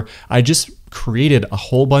presets were I just created a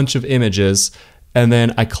whole bunch of images, and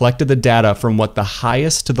then I collected the data from what the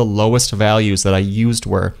highest to the lowest values that I used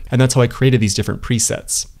were, and that's how I created these different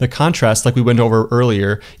presets. The contrast, like we went over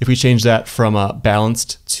earlier, if we change that from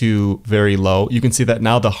balanced to very low, you can see that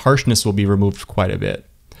now the harshness will be removed quite a bit.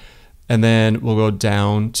 And then we'll go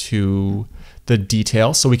down to the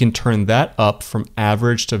detail, so we can turn that up from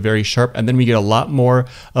average to very sharp, and then we get a lot more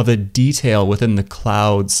of the detail within the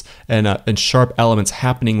clouds and sharp elements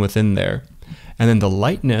happening within there. And then the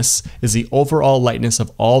lightness is the overall lightness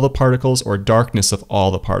of all the particles or darkness of all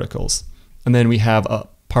the particles. And then we have a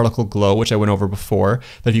particle glow, which I went over before,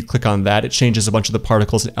 that if you click on that, it changes a bunch of the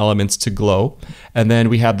particles and elements to glow. And then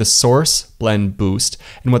we have the source blend boost.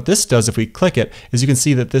 And what this does, if we click it, is you can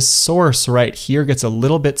see that this source right here gets a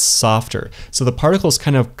little bit softer. So the particles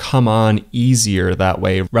kind of come on easier that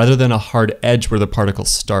way, rather than a hard edge where the particles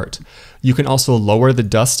start. You can also lower the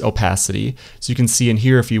dust opacity. So you can see in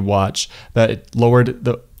here, if you watch, that it lowered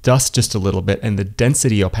the dust just a little bit, and the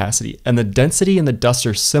density opacity. And the density and the dust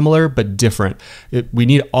are similar but different. We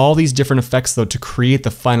need all these different effects though to create the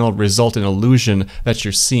final result and illusion that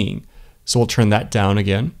you're seeing. So we'll turn that down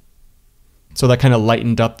again. So that kind of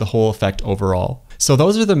lightened up the whole effect overall. So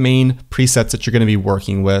those are the main presets that you're going to be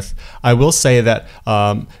working with. I will say that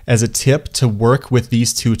as a tip to work with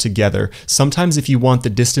these two together, sometimes if you want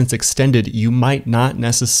the distance extended, you might not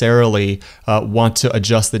necessarily want to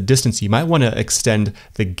adjust the distance. You might want to extend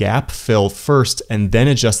the gap fill first and then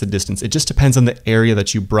adjust the distance. It just depends on the area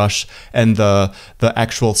that you brush and the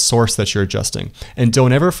actual source that you're adjusting. And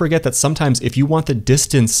don't ever forget that sometimes if you want the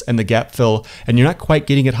distance and the gap fill and you're not quite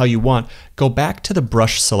getting it how you want, go back to the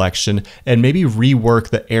brush selection and maybe rework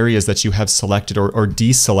the areas that you have selected or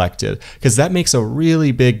deselected, because that makes a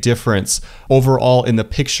really big difference overall in the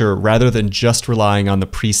picture rather than just relying on the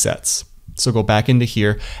presets. So go back into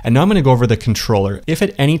here, and now I'm going to go over the controller. If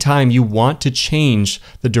at any time you want to change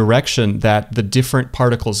the direction that the different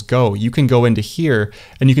particles go, you can go into here,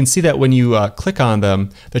 and you can see that when you click on them,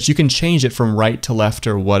 that you can change it from right to left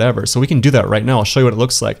or whatever. So we can do that right now. I'll show you what it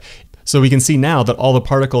looks like. So we can see now that all the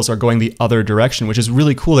particles are going the other direction, which is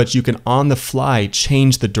really cool that you can on the fly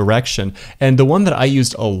change the direction. And the one that I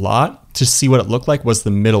used a lot to see what it looked like was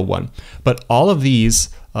the middle one. But all of these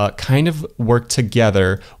kind of work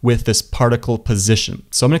together with this particle position.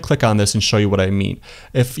 So I'm going to click on this and show you what I mean.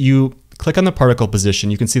 If you click on the particle position,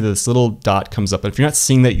 you can see that this little dot comes up. But if you're not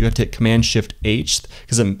seeing that, you have to hit Command-Shift-H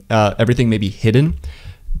because everything may be hidden.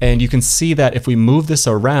 And you can see that if we move this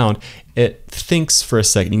around, it thinks for a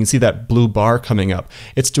second. You can see that blue bar coming up.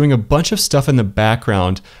 It's doing a bunch of stuff in the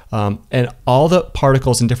background, and all the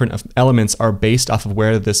particles and different elements are based off of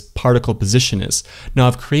where this particle position is. Now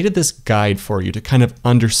I've created this guide for you to kind of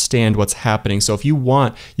understand what's happening. So if you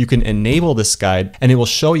want, you can enable this guide and it will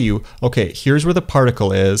show you, okay, here's where the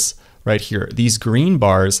particle is. Right here, these green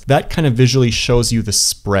bars, that kind of visually shows you the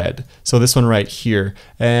spread. So this one right here,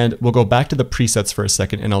 and we'll go back to the presets for a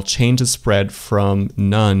second and I'll change the spread from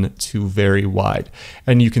none to very wide.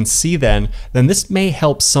 And you can see then this may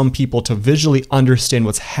help some people to visually understand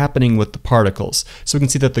what's happening with the particles. So we can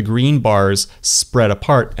see that the green bars spread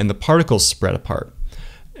apart and the particles spread apart.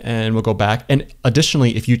 And we'll go back. And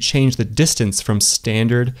additionally, if you change the distance from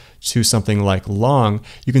standard to something like long,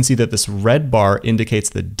 you can see that this red bar indicates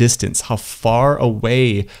the distance, how far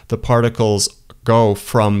away the particles go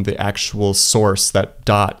from the actual source, that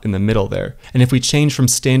dot in the middle there. And if we change from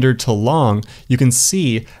standard to long, you can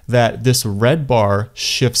see that this red bar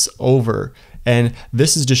shifts over. And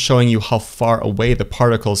this is just showing you how far away the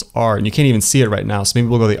particles are. And you can't even see it right now. So maybe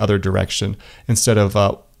we'll go the other direction. Instead of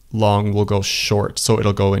long, we'll go short, so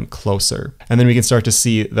it'll go in closer. And then we can start to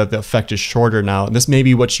see that the effect is shorter now. And this may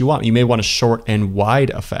be what you want. You may want a short and wide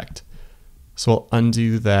effect. So we'll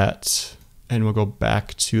undo that and we'll go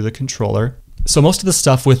back to the controller. So most of the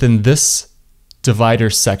stuff within this divider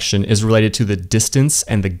section is related to the distance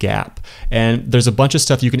and the gap. And there's a bunch of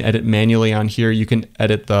stuff you can edit manually on here. You can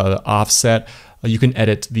edit the offset. You can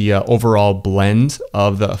edit the overall blend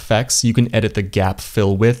of the effects. You can edit the gap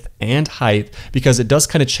fill width and height, because it does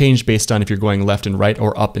kind of change based on if you're going left and right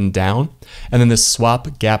or up and down. And then the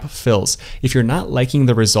swap gap fills. If you're not liking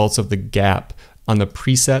the results of the gap on the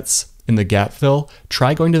presets in the gap fill,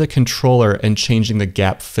 try going to the controller and changing the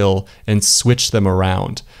gap fill and switch them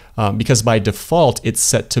around. because by default it's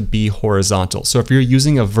set to be horizontal. So if you're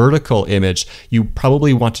using a vertical image, you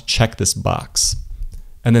probably want to check this box.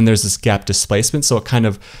 And then there's this gap displacement, so it kind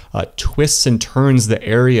of twists and turns the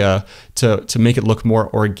area to make it look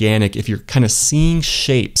more organic if you're kind of seeing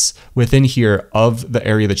shapes within here of the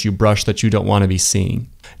area that you brush that you don't want to be seeing.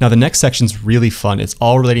 Now the next section's really fun. It's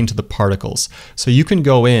all relating to the particles. So you can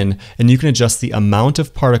go in and you can adjust the amount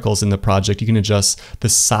of particles in the project. You can adjust the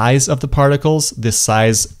size of the particles, the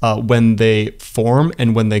size when they form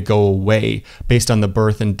and when they go away based on the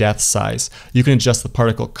birth and death size. You can adjust the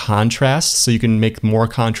particle contrast, so you can make more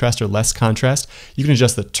contrast or less contrast. You can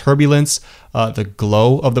adjust the turbulence, the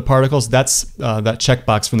glow of the particles. That's that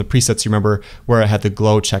checkbox from the presets, you remember, where I had the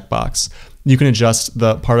glow checkbox. You can adjust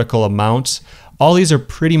the particle amount. All these are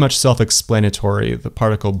pretty much self-explanatory. The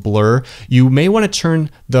particle blur, you may want to turn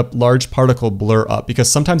the large particle blur up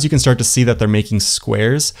because sometimes you can start to see that they're making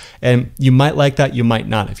squares, and you might like that, you might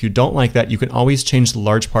not. If you don't like that, you can always change the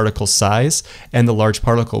large particle size and the large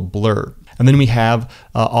particle blur. And then we have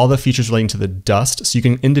all the features relating to the dust. So you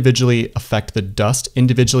can individually affect the dust,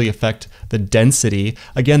 individually affect the density.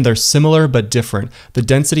 Again, they're similar but different. The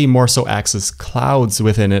density more so acts as clouds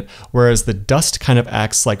within it, whereas the dust kind of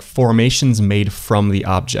acts like formations made from the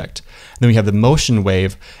object. And then we have the motion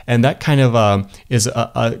wave, and that kind of is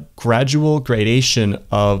a gradual gradation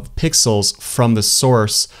of pixels from the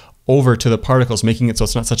source over to the particles, making it so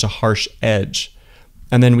it's not such a harsh edge.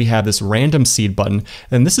 And then we have this random seed button,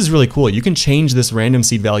 and this is really cool. You can change this random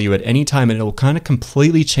seed value at any time, and it will kind of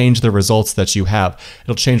completely change the results that you have.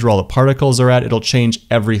 It'll change where all the particles are at. It'll change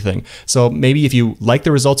everything. So maybe if you like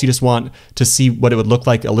the results, you just want to see what it would look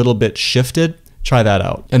like a little bit shifted, try that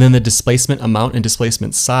out. And then the displacement amount and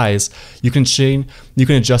displacement size, you can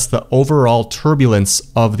adjust the overall turbulence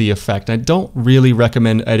of the effect. I don't really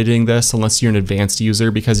recommend editing this unless you're an advanced user,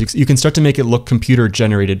 because you can start to make it look computer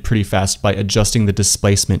generated pretty fast by adjusting the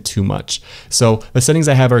displacement too much. So the settings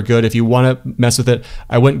I have are good. If you want to mess with it,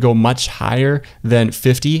 I wouldn't go much higher than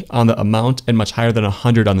 50 on the amount and much higher than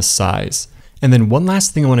 100 on the size. And then one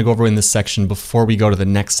last thing I want to go over in this section before we go to the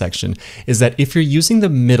next section is that if you're using the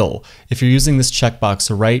middle, if you're using this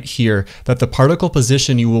checkbox right here, that the particle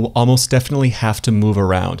position you will almost definitely have to move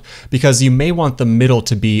around, because you may want the middle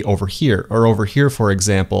to be over here or over here, for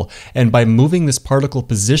example. And by moving this particle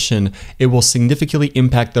position, it will significantly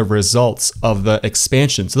impact the results of the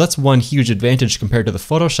expansion. So that's one huge advantage compared to the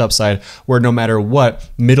Photoshop side, where no matter what,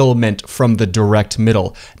 middle meant from the direct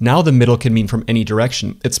middle. Now the middle can mean from any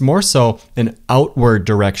direction. It's more so an outward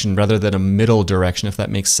direction rather than a middle direction, if that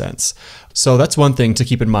makes sense. So that's one thing to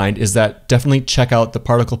keep in mind, is that definitely check out the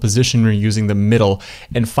particle position when you're using the middle.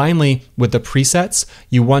 And finally, with the presets,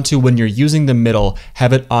 you want to, when you're using the middle,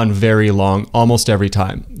 have it on very long almost every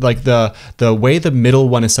time. Like the way the middle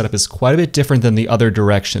one is set up is quite a bit different than the other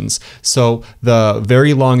directions. So the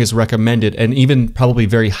very long is recommended, and even probably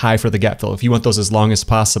very high for the gap fill if you want those as long as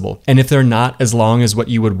possible. And if they're not as long as what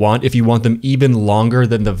you would want, if you want them even longer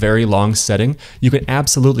than the very long setting, you can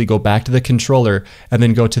absolutely go back to the controller and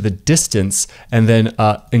then go to the distance and then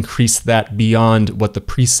increase that beyond what the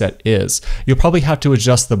preset is. You'll probably have to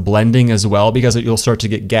adjust the blending as well, because you'll start to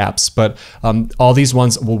get gaps, but all these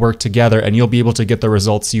ones will work together and you'll be able to get the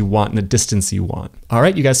results you want and the distance you want. All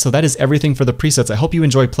right, you guys, so that is everything for the presets. I hope you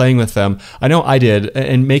enjoy playing with them. I know I did,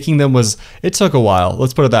 and making them it took a while,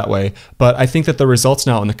 let's put it that way, but I think that the results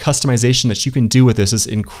now and the customization that you can do with this is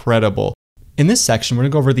incredible. In this section, we're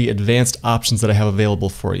going to go over the advanced options that I have available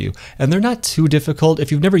for you. And they're not too difficult.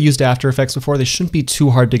 If you've never used After Effects before, they shouldn't be too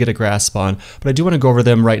hard to get a grasp on, but I do want to go over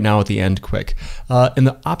them right now at the end quick. In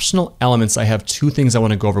the optional elements, I have two things I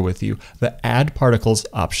want to go over with you. The Add Particles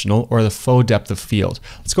optional, or the Faux Depth of Field.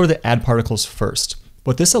 Let's go to the Add Particles first.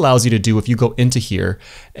 What this allows you to do, if you go into here,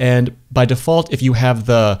 and by default, if you have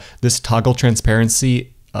this toggle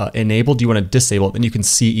transparency enabled, you want to disable it, then you can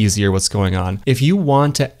see easier what's going on. If you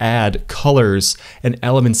want to add colors and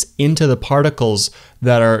elements into the particles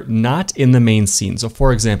that are not in the main scene, so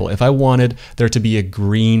for example, if I wanted there to be a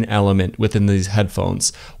green element within these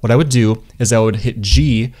headphones, what I would do is I would hit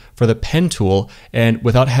G for the pen tool, and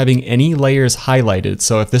without having any layers highlighted,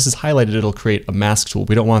 so if this is highlighted, it'll create a mask tool.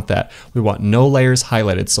 We don't want that. We want no layers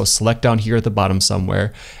highlighted, so select down here at the bottom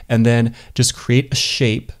somewhere, and then just create a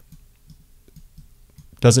shape.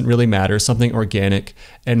 Doesn't really matter, something organic,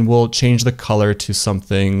 and we'll change the color to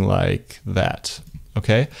something like that.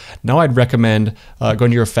 Okay, now I'd recommend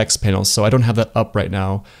going to your effects panel. So I don't have that up right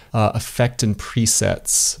now. Effect and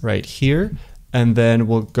presets right here, and then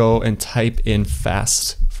we'll go and type in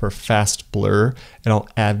fast for fast blur, and I'll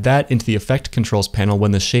add that into the effect controls panel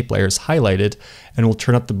when the shape layer is highlighted, and we'll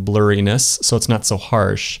turn up the blurriness so it's not so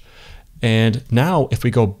harsh. And now if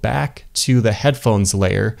we go back to the headphones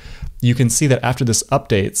layer, you can see that after this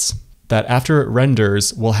updates, that after it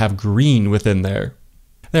renders, we'll have green within there.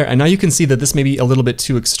 There, and now you can see that this may be a little bit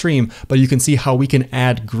too extreme, but you can see how we can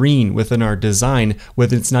add green within our design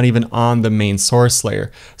when it's not even on the main source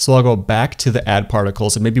layer. So I'll go back to the add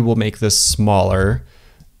particles, and maybe we'll make this smaller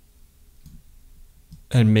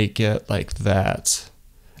and make it like that.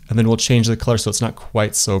 And then we'll change the color so it's not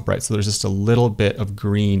quite so bright. So there's just a little bit of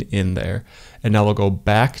green in there. And now we'll go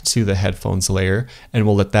back to the headphones layer and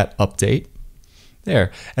we'll let that update.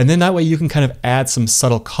 There. And then that way you can kind of add some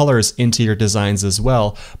subtle colors into your designs as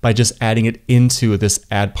well by just adding it into this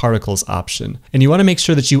add particles option. And you want to make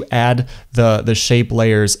sure that you add the shape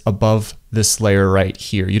layers above this layer right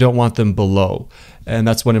here. You don't want them below. And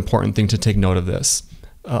that's one important thing to take note of this.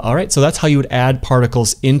 All right, so that's how you would add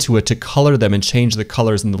particles into it to color them and change the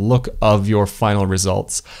colors and the look of your final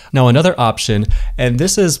results. Now another option, and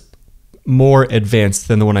this is more advanced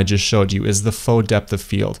than the one I just showed you, is the faux depth of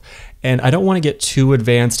field. And I don't want to get too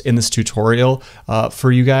advanced in this tutorial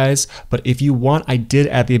for you guys, but if you want, I did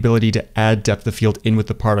add the ability to add depth of field in with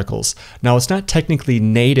the particles. Now it's not technically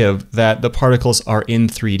native that the particles are in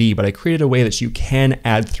 3D, but I created a way that you can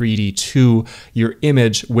add 3D to your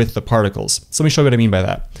image with the particles. So let me show you what I mean by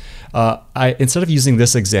that. Instead of using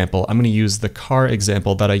this example, I'm going to use the car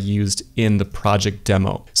example that I used in the project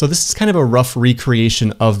demo. So this is kind of a rough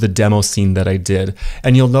recreation of the demo scene that I did.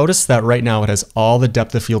 And you'll notice that right now it has all the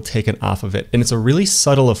depth of field taken off of it. And it's a really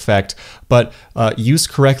subtle effect, but used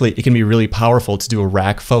correctly, it can be really powerful to do a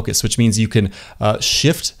rack focus, which means you can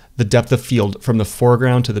shift the depth of field from the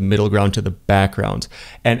foreground to the middle ground to the background.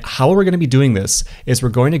 And how we're going to be doing this is we're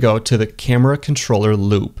going to go to the camera controller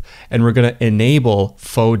loop and we're going to enable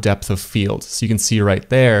faux depth of field. So you can see right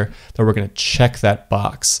there that we're going to check that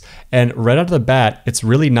box. And right out of the bat, it's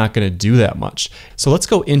really not going to do that much. So let's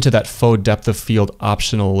go into that faux depth of field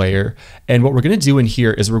optional layer. And what we're going to do in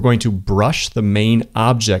here is we're going to brush the main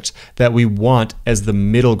object that we want as the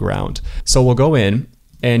middle ground. So we'll go in,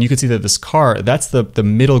 and you can see that this car, that's the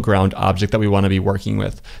middle ground object that we want to be working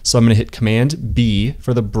with. So I'm going to hit Command B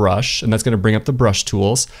for the brush, and that's going to bring up the brush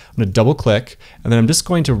tools. I'm going to double click, and then I'm just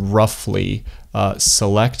going to roughly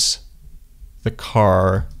select the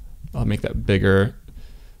car. I'll make that bigger.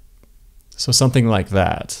 So something like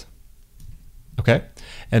that. Okay.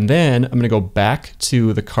 And then I'm going to go back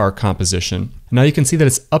to the car composition. Now you can see that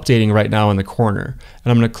it's updating right now in the corner.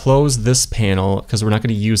 And I'm going to close this panel because we're not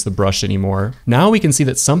going to use the brush anymore. Now we can see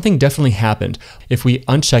that something definitely happened. If we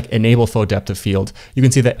uncheck Enable Faux Depth of Field, you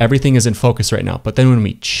can see that everything is in focus right now. But then when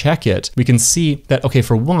we check it, we can see that, okay,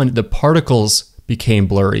 for one, the particles became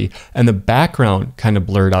blurry and the background kind of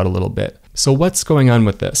blurred out a little bit. So what's going on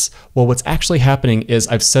with this? Well, what's actually happening is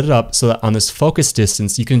I've set it up so that on this focus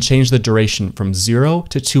distance, you can change the duration from 0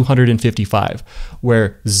 to 255,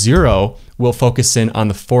 where 0 will focus in on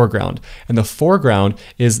the foreground. And the foreground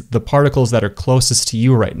is the particles that are closest to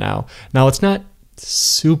you right now. Now, it's not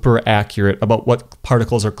super accurate about what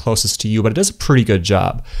particles are closest to you, but it does a pretty good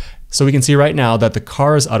job. So we can see right now that the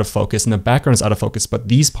car is out of focus and the background is out of focus, but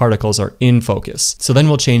these particles are in focus. So then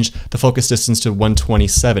we'll change the focus distance to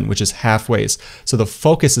 127, which is halfway. So the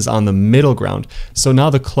focus is on the middle ground. So now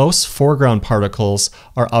the close foreground particles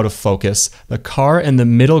are out of focus. The car and the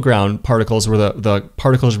middle ground particles, where the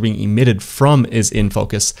particles are being emitted from, is in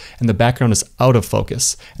focus, and the background is out of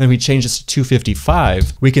focus. And then we change this to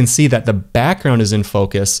 255, we can see that the background is in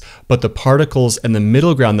focus, but the particles and the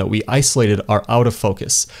middle ground that we isolated are out of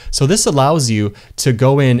focus. So this allows you to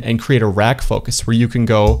go in and create a rack focus where you can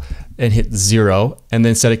go and hit 0 and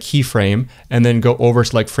then set a keyframe and then go over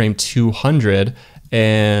to like frame 200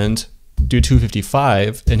 and do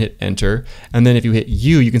 255 and hit enter. And then if you hit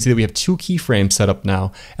U, you can see that we have 2 keyframes set up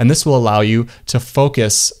now. And this will allow you to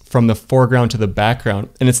focus from the foreground to the background.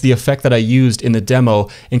 And it's the effect that I used in the demo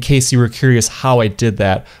in case you were curious how I did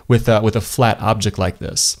that with a flat object like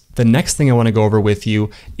this. The next thing I want to go over with you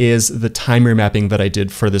is the time remapping that I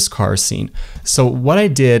did for this car scene. So what I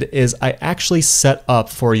did is I actually set up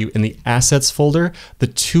for you in the assets folder the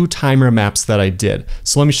 2 timer maps that I did.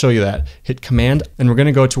 So let me show you that. Hit Command and we're going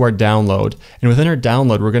to go to our download. And within our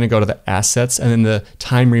download, we're going to go to the assets and then the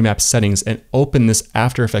time remap settings and open this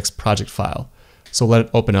After Effects project file. So let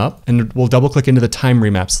it open up and we'll double click into the time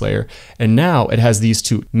remaps layer. And now it has these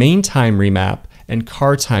 2, main time remap and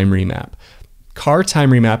car time remap. Car time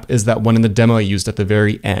remap is that one in the demo I used at the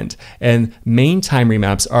very end. And main time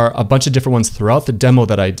remaps are a bunch of different ones throughout the demo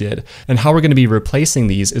that I did. And how we're going to be replacing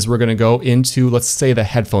these is we're going to go into, let's say the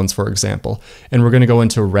headphones, for example, and we're going to go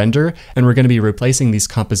into render, and we're going to be replacing these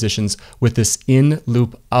compositions with this in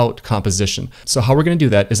loop out composition. So how we're going to do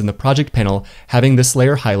that is in the project panel, having this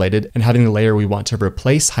layer highlighted and having the layer we want to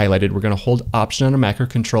replace highlighted, we're going to hold Option on a Mac or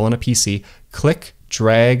Control on a PC, click,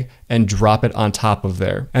 drag, and drop it on top of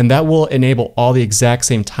there. And that will enable all the exact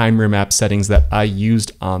same time remap settings that I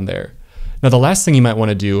used on there. Now, the last thing you might want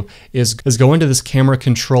to do is go into this camera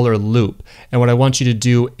controller loop. And what I want you to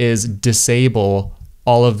do is disable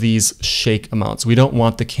all of these shake amounts. We don't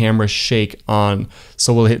want the camera shake on,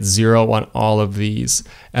 so we'll hit 0 on all of these.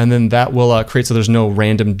 And then that will create so there's no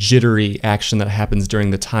random jittery action that happens during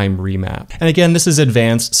the time remap. And again, this is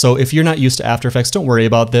advanced, so if you're not used to After Effects, don't worry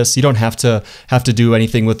about this. You don't have to do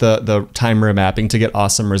anything with the time remapping to get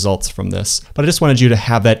awesome results from this. But I just wanted you to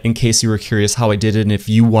have that in case you were curious how I did it and if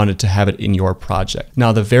you wanted to have it in your project.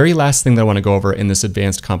 Now, the very last thing that I want to go over in this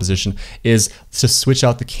advanced composition is to switch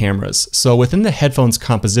out the cameras. So within the headphones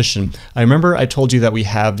composition, I remember I told you that we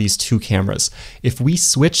have these two cameras. If we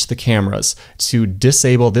switch the cameras to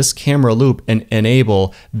disable this camera loop and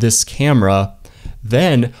enable this camera,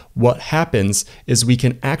 then what happens is we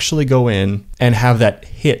can actually go in and have that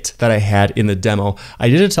hit that I had in the demo. I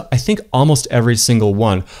did it to, I think, almost every single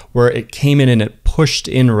one where it came in and it pushed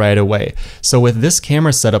in right away. So with this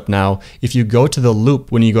camera setup now, if you go to the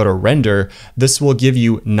loop when you go to render, this will give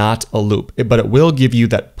you not a loop, but it will give you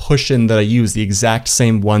that push in that I used, the exact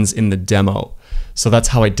same ones in the demo. So that's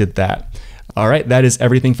how I did that. All right, that is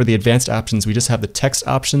everything for the advanced options. We just have the text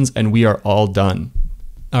options and we are all done.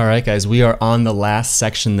 All right, guys, we are on the last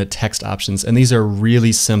section, the text options, and these are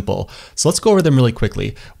really simple. So let's go over them really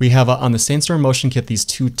quickly. We have on the Sandstorm Motion Kit these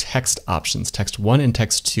two text options, text 1 and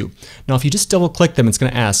text 2. Now, if you just double click them, it's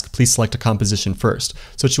going to ask, please select a composition first.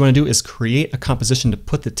 So what you want to do is create a composition to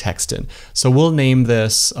put the text in. So we'll name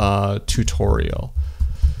this tutorial.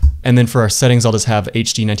 And then for our settings, I'll just have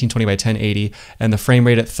HD 1920 by 1080 and the frame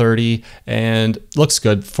rate at 30, and looks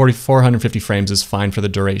good. 450 frames is fine for the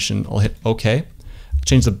duration. I'll hit OK.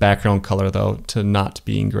 Change the background color though to not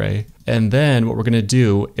being gray. And then what we're going to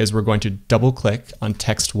do is we're going to double click on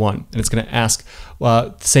text 1, and it's going to ask,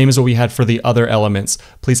 same as what we had for the other elements,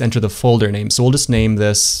 please enter the folder name. So we'll just name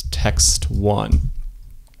this text 1.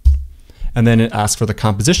 And then it asks for the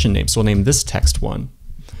composition name. So we'll name this text 1.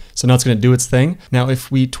 So now it's going to do its thing. Now,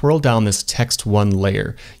 if we twirl down this text 1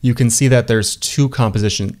 layer, you can see that there's two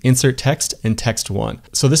compositions, insert text and text 1.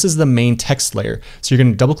 So this is the main text layer. So you're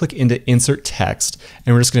going to double click into insert text,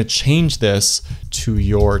 and we're just going to change this to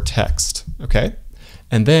your text. Okay.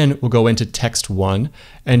 And then we'll go into text 1,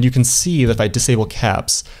 and you can see that if I disable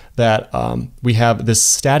caps, that we have this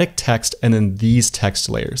static text and then these text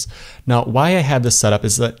layers. Now, why I had this set up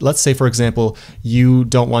is that, let's say, for example, you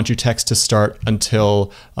don't want your text to start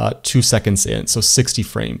until 2 seconds in, so 60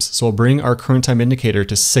 frames. So we'll bring our current time indicator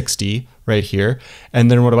to 60 right here.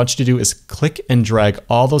 And then what I want you to do is click and drag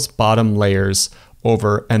all those bottom layers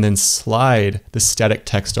over and then slide the static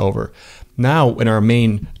text over. Now, in our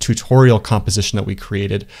main tutorial composition that we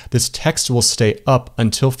created, this text will stay up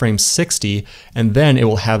until frame 60, and then it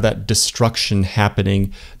will have that destruction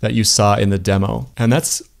happening that you saw in the demo. And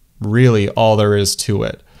that's really all there is to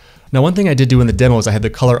it. Now, one thing I did do in the demo is I had the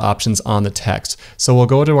color options on the text. So we'll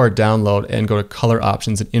go to our download and go to color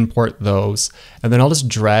options and import those. And then I'll just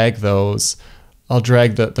drag those. I'll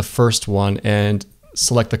drag the first one and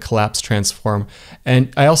select the collapse transform.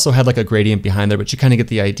 And I also had like a gradient behind there, but you kind of get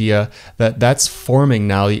the idea that that's forming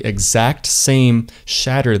now the exact same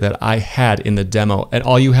shatter that I had in the demo. And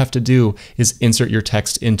all you have to do is insert your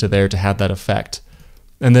text into there to have that effect.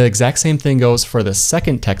 And the exact same thing goes for the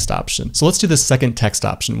second text option. So let's do the second text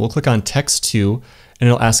option. We'll click on text 2, and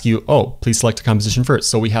it'll ask you, oh, please select a composition first.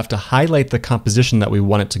 So we have to highlight the composition that we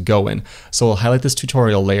want it to go in. So we'll highlight this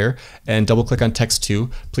tutorial layer and double click on text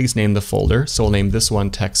 2. Please name the folder. So we'll name this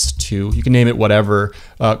one text 2. You can name it whatever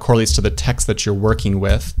correlates to the text that you're working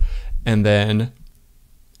with. And then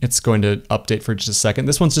it's going to update for just a second.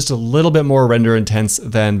 This one's just a little bit more render intense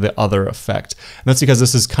than the other effect. And that's because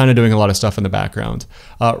this is kind of doing a lot of stuff in the background.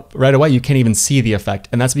 Right away, you can't even see the effect,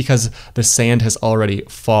 and that's because the sand has already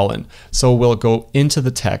fallen. So we'll go into the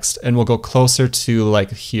text and we'll go closer to like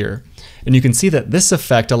here. And you can see that this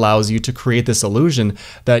effect allows you to create this illusion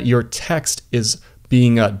that your text is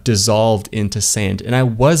being dissolved into sand. And I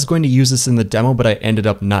was going to use this in the demo, but I ended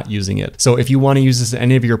up not using it. So if you want to use this in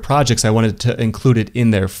any of your projects, I wanted to include it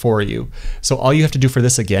in there for you. So all you have to do for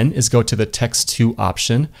this again is go to the text to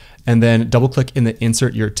option and then double click in the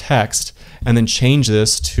insert your text and then change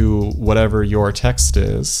this to whatever your text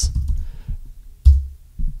is.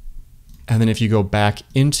 And then if you go back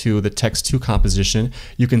into the text to composition,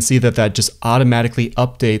 you can see that that just automatically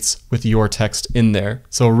updates with your text in there.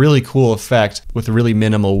 So a really cool effect with really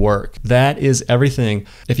minimal work. That is everything.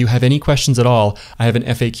 If you have any questions at all, I have an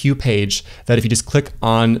FAQ page that if you just click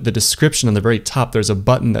on the description on the very top, there's a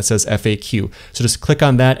button that says FAQ. So just click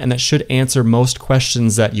on that and that should answer most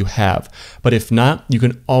questions that you have. But if not, you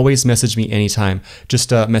can always message me anytime. Just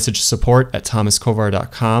message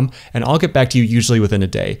support@thomaskovar.com and I'll get back to you usually within a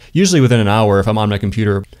day. Usually within an hour if I'm on my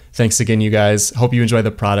computer. Thanks again, you guys. Hope you enjoy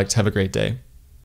the product. Have a great day.